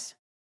Netflix.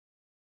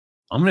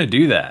 I'm going to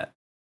do that.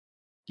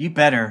 You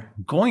better.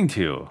 I'm going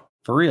to.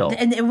 For real.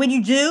 And when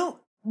you do,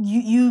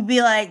 you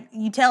be like,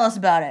 you tell us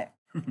about it.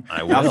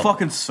 I will. That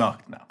fucking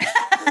sucked. No.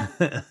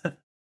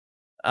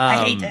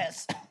 I hate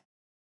this.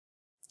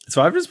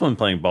 So I've just been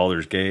playing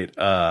Baldur's Gate.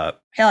 Hell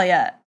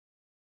yeah.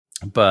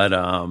 But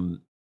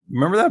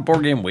remember that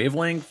board game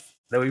Wavelength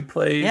that we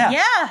played? Yeah.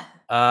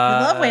 We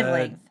love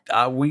Wavelength.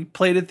 We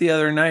played it the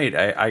other night.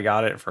 I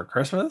got it for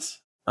Christmas.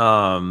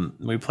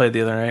 We played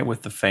the other night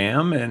with the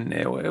fam, and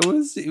it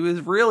was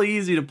real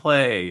easy to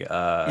play.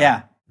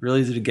 Real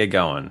easy to get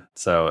going.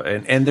 So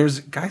and there's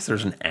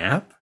an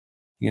app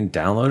you can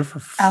download it for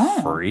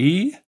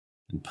free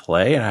and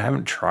play, and I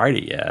haven't tried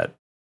it yet.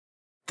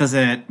 Does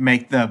it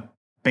make the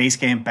base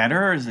game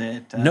better, or is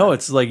it? No,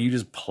 it's like you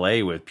just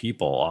play with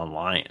people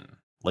online.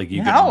 Like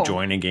you can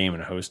join a game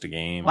and host a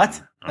game.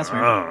 What? That's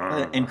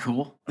weird and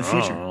cool. The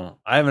future.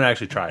 I haven't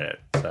actually tried it,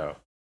 so.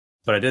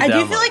 But I did. I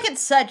do feel like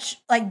it's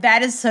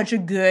that is such a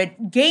good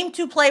game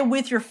to play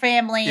with your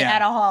family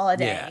at a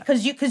holiday,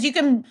 because you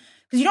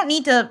don't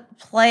need to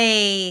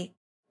play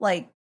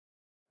like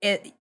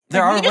it.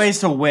 There are ways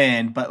to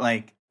win, but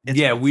like we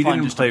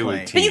didn't play with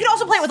teams. But you can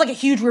also play with like a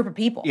huge group of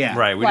people. Yeah,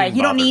 right. Like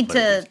you don't need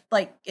to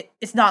like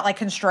it's not like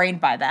constrained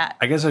by that.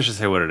 I guess I should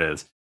say what it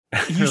is.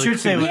 You should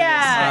say what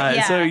it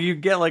is. So you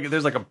get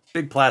there's like a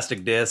big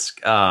plastic disc,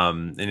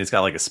 and it's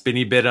got like a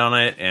spinny bit on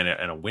it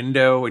and a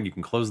window, and you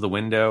can close the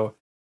window.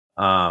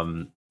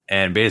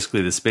 And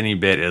basically the spinny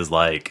bit is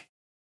like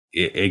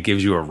it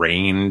gives you a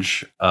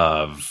range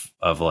of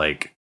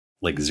like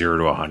like 0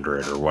 to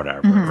 100 or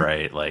whatever, Mhm.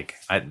 right? Like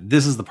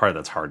this is the part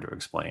that's hard to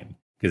explain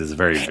because it's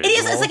very visual. It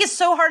is. It's like it's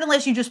so hard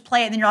unless you just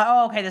play it, and then you're like,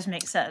 oh, okay, this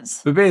makes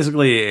sense. But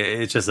basically,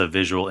 it's just a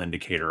visual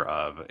indicator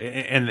of,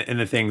 and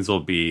the things will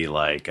be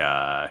like,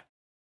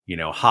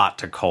 hot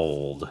to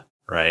cold,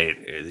 right?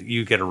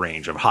 You get a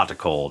range of hot to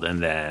cold, and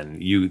then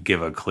you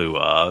give a clue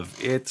of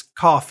it's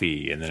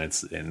coffee, and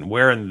then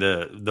where in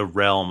the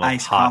realm of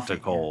Iced hot coffee, to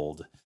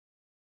cold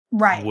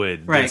Right.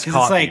 would Right, this because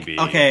it's coffee like, be?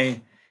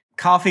 okay,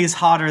 coffee is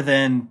hotter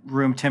than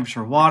room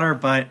temperature water,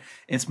 but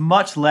it's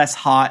much less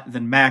hot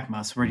than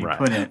magma. So where do you Right.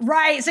 put it?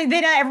 Right. So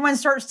then everyone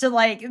starts to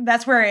like.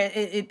 That's where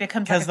it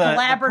becomes like a Because the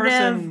collaborative.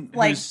 person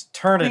like whose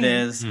turn it thing.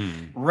 is Hmm.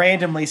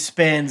 randomly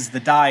spins the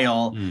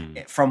dial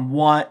from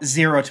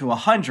 0 to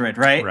 100,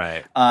 right?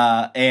 Right.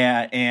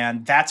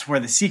 And that's where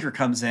the secret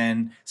comes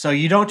in. So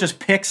you don't just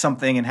pick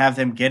something and have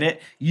them get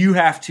it. You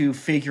have to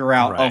figure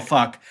out, oh Right.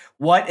 fuck,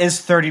 what is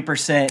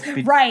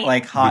 30% Right.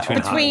 like hot Between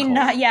or hot and between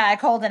cold.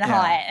 cold and Yeah.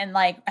 hot, and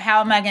like how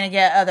am I going to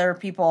get other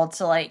people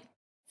to like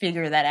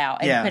figure that out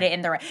and Yeah. put it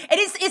in the right. And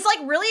it's like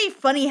really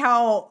funny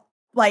how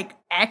like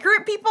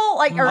accurate people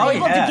like are Oh,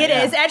 able yeah, to get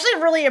yeah. it. It's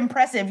actually really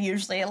impressive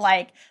usually.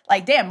 Like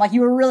damn, like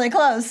you were really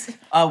close.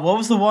 What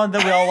was the one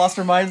that we all lost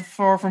our minds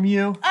for from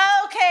you?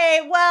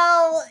 Okay,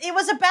 well, it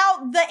was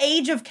about the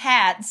age of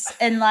cats,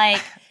 and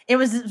like it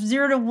was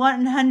 0 to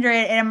 100,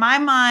 and in my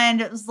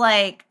mind, it was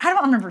like I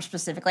don't remember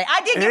specifically.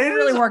 I did get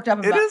really worked up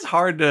about It is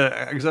hard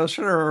to, because I was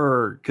trying to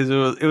remember, because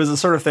it was a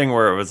sort of thing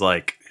where it was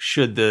like,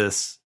 should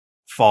this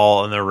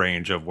fall in the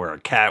range of where a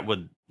cat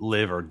would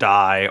live or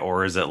die,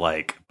 or is it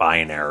like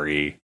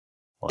binary?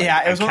 Like,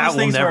 Yeah, it was a one of cat those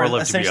things will never where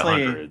live to be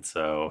essentially- 100.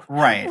 So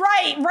Right.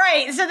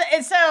 Right.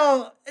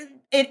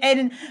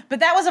 But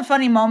that was a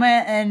funny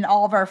moment in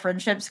all of our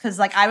friendships because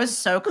like I was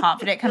so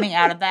confident coming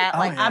out of that. Oh,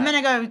 Like yeah. I'm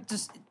gonna go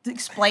just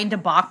explain to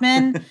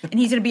Bachman, and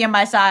he's gonna be on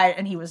my side,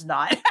 and he was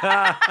not.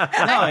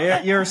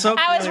 No, you're so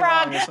I was clearly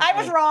wrong. You're so I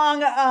was clearly-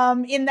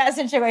 wrong. In that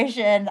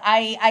situation,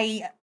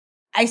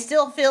 I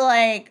still feel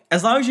like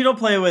As long as you don't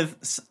play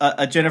with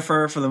a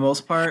Jennifer for the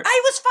most part.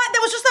 I was fine.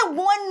 There was just that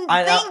one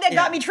I know, thing that yeah.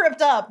 got me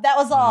tripped up. That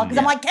was all. Because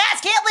I'm Yeah. like,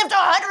 cats can't live to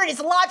 100. It's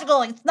illogical.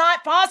 Like, it's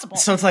not possible.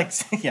 So it's like,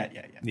 yeah.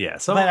 yeah,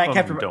 some But I of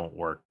kept them rem- don't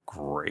work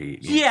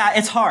great. Yeah,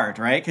 it's hard,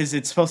 right? Because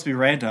it's supposed to be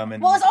random.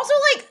 And Well, it's also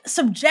like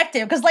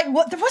subjective because like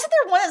wasn't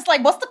there one that's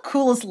like what's the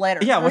coolest letter?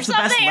 Yeah, or what's the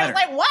best something? letter? It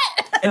was like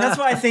what? and that's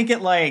why I think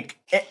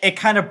it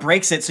kind of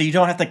breaks it, so you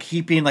don't have to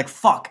keep being like,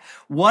 fuck,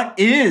 what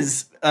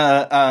is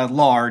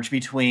large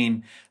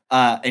between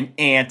an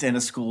ant and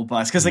a school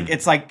bus? Because like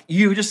it's like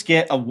you just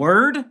get a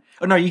word,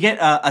 or no, you get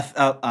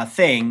a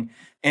thing,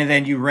 and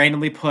then you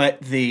randomly put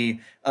the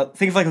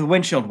think of like the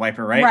windshield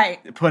wiper, right?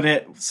 Right. Put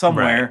it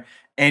somewhere. Right.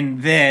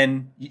 And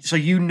then, so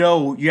you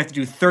know you have to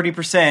do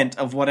 30%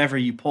 of whatever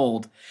you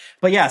pulled.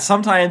 But yeah,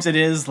 sometimes it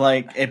is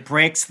like, it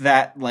breaks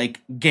that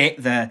like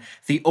the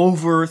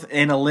over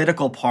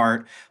analytical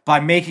part by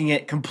making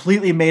it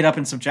completely made up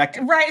and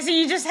subjective. Right, so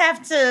you just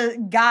have to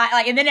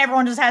and then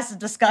everyone just has to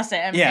discuss it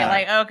and Yeah. be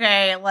like,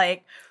 okay,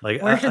 like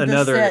where should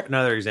this sit?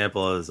 another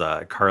example is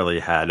Carly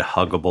had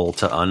huggable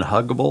to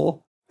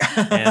unhuggable,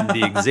 and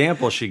the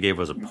example she gave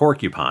was a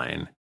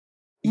porcupine.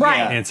 Right.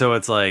 Yeah. And so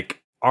it's like,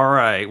 all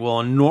right, well,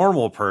 a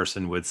normal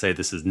person would say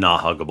this is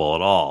not huggable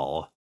at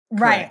all.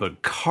 Right.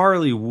 But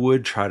Carly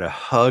would try to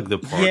hug the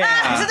porcupine.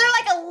 Yeah. So they're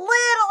like a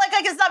little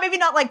like it's not maybe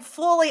not like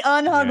fully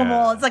unhuggable.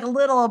 Yeah. It's like a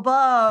little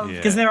above. Yeah.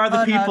 Because there are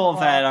the people Unhuggable.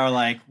 that are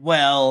like,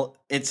 well,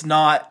 it's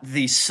not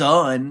the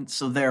sun,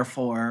 so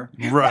therefore.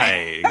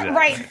 Right. Exactly.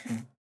 Right.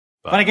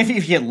 But like if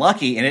you get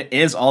lucky and it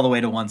is all the way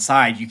to one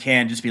side, you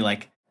can just be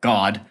like,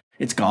 God.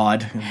 It's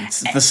God. It's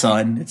the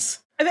sun. It's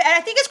I mean, and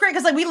I think it's great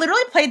because like we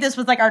literally played this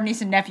with like our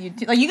niece and nephew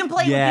too. Like you can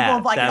play with Yeah, people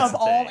of like that's of the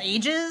all thing.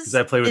 ages. Because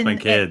I played with my And-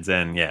 kids,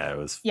 and yeah, it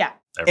was. Yeah.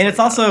 And it's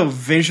everybody also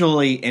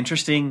visually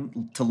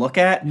interesting to look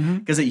at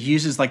because it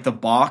uses like the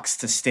box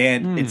to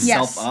stand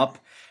itself Yes. up.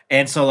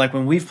 And so like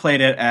when we've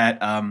played it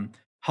at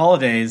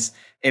holidays,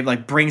 it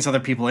like brings other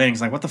people in.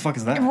 It's like, what the fuck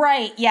is that?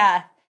 Right,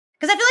 yeah.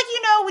 Because I feel like,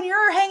 when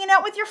you're hanging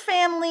out with your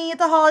family at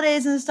the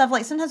holidays and stuff,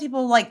 like sometimes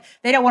people like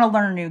they don't want to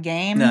learn a new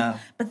game. No.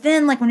 But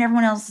then like when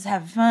everyone else is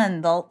having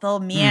fun, they'll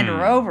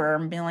meander over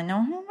and be like,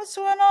 no, what's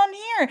going on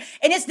here?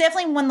 And it's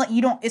definitely one that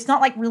you don't it's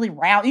not like really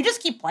round. You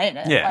just keep playing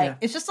it. Yeah. Like Yeah.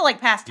 it's just to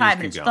like pass You just time and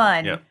keep it's going.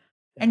 fun. Yep.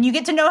 And you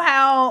get to know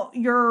how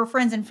your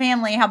friends and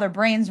family, how their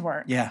brains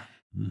work. Yeah.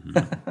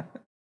 Mhm.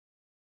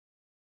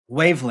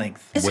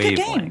 Wavelength. It's a good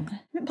game. Wavelength. I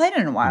haven't played it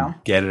in a while.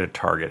 Get it at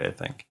Target, I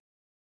think.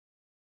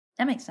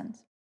 That makes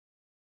sense.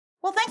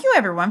 Well, thank you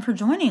everyone for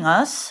joining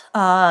us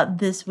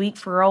this week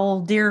for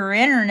old dear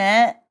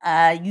internet.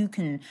 You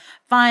can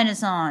find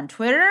us on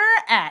Twitter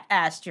at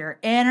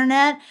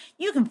AskYourInternet.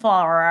 You can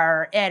follow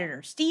our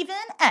editor Steven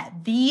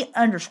at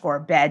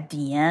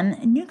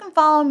 _BadDM, and you can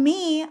follow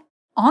me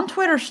on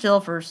Twitter still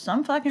for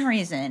some fucking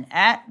reason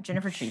at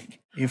Jennifer Cheek.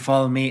 You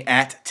follow me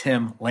at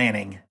Tim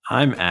Lanning.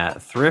 I'm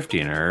at Thrifty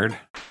Nerd.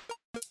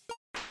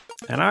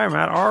 And I'm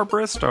at R.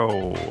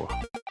 Bristow.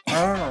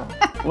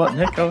 What,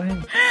 Nick? Go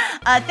ahead.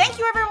 Thank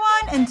you everyone.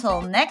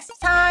 Until next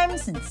time,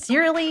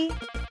 sincerely,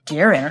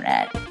 dear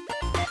internet.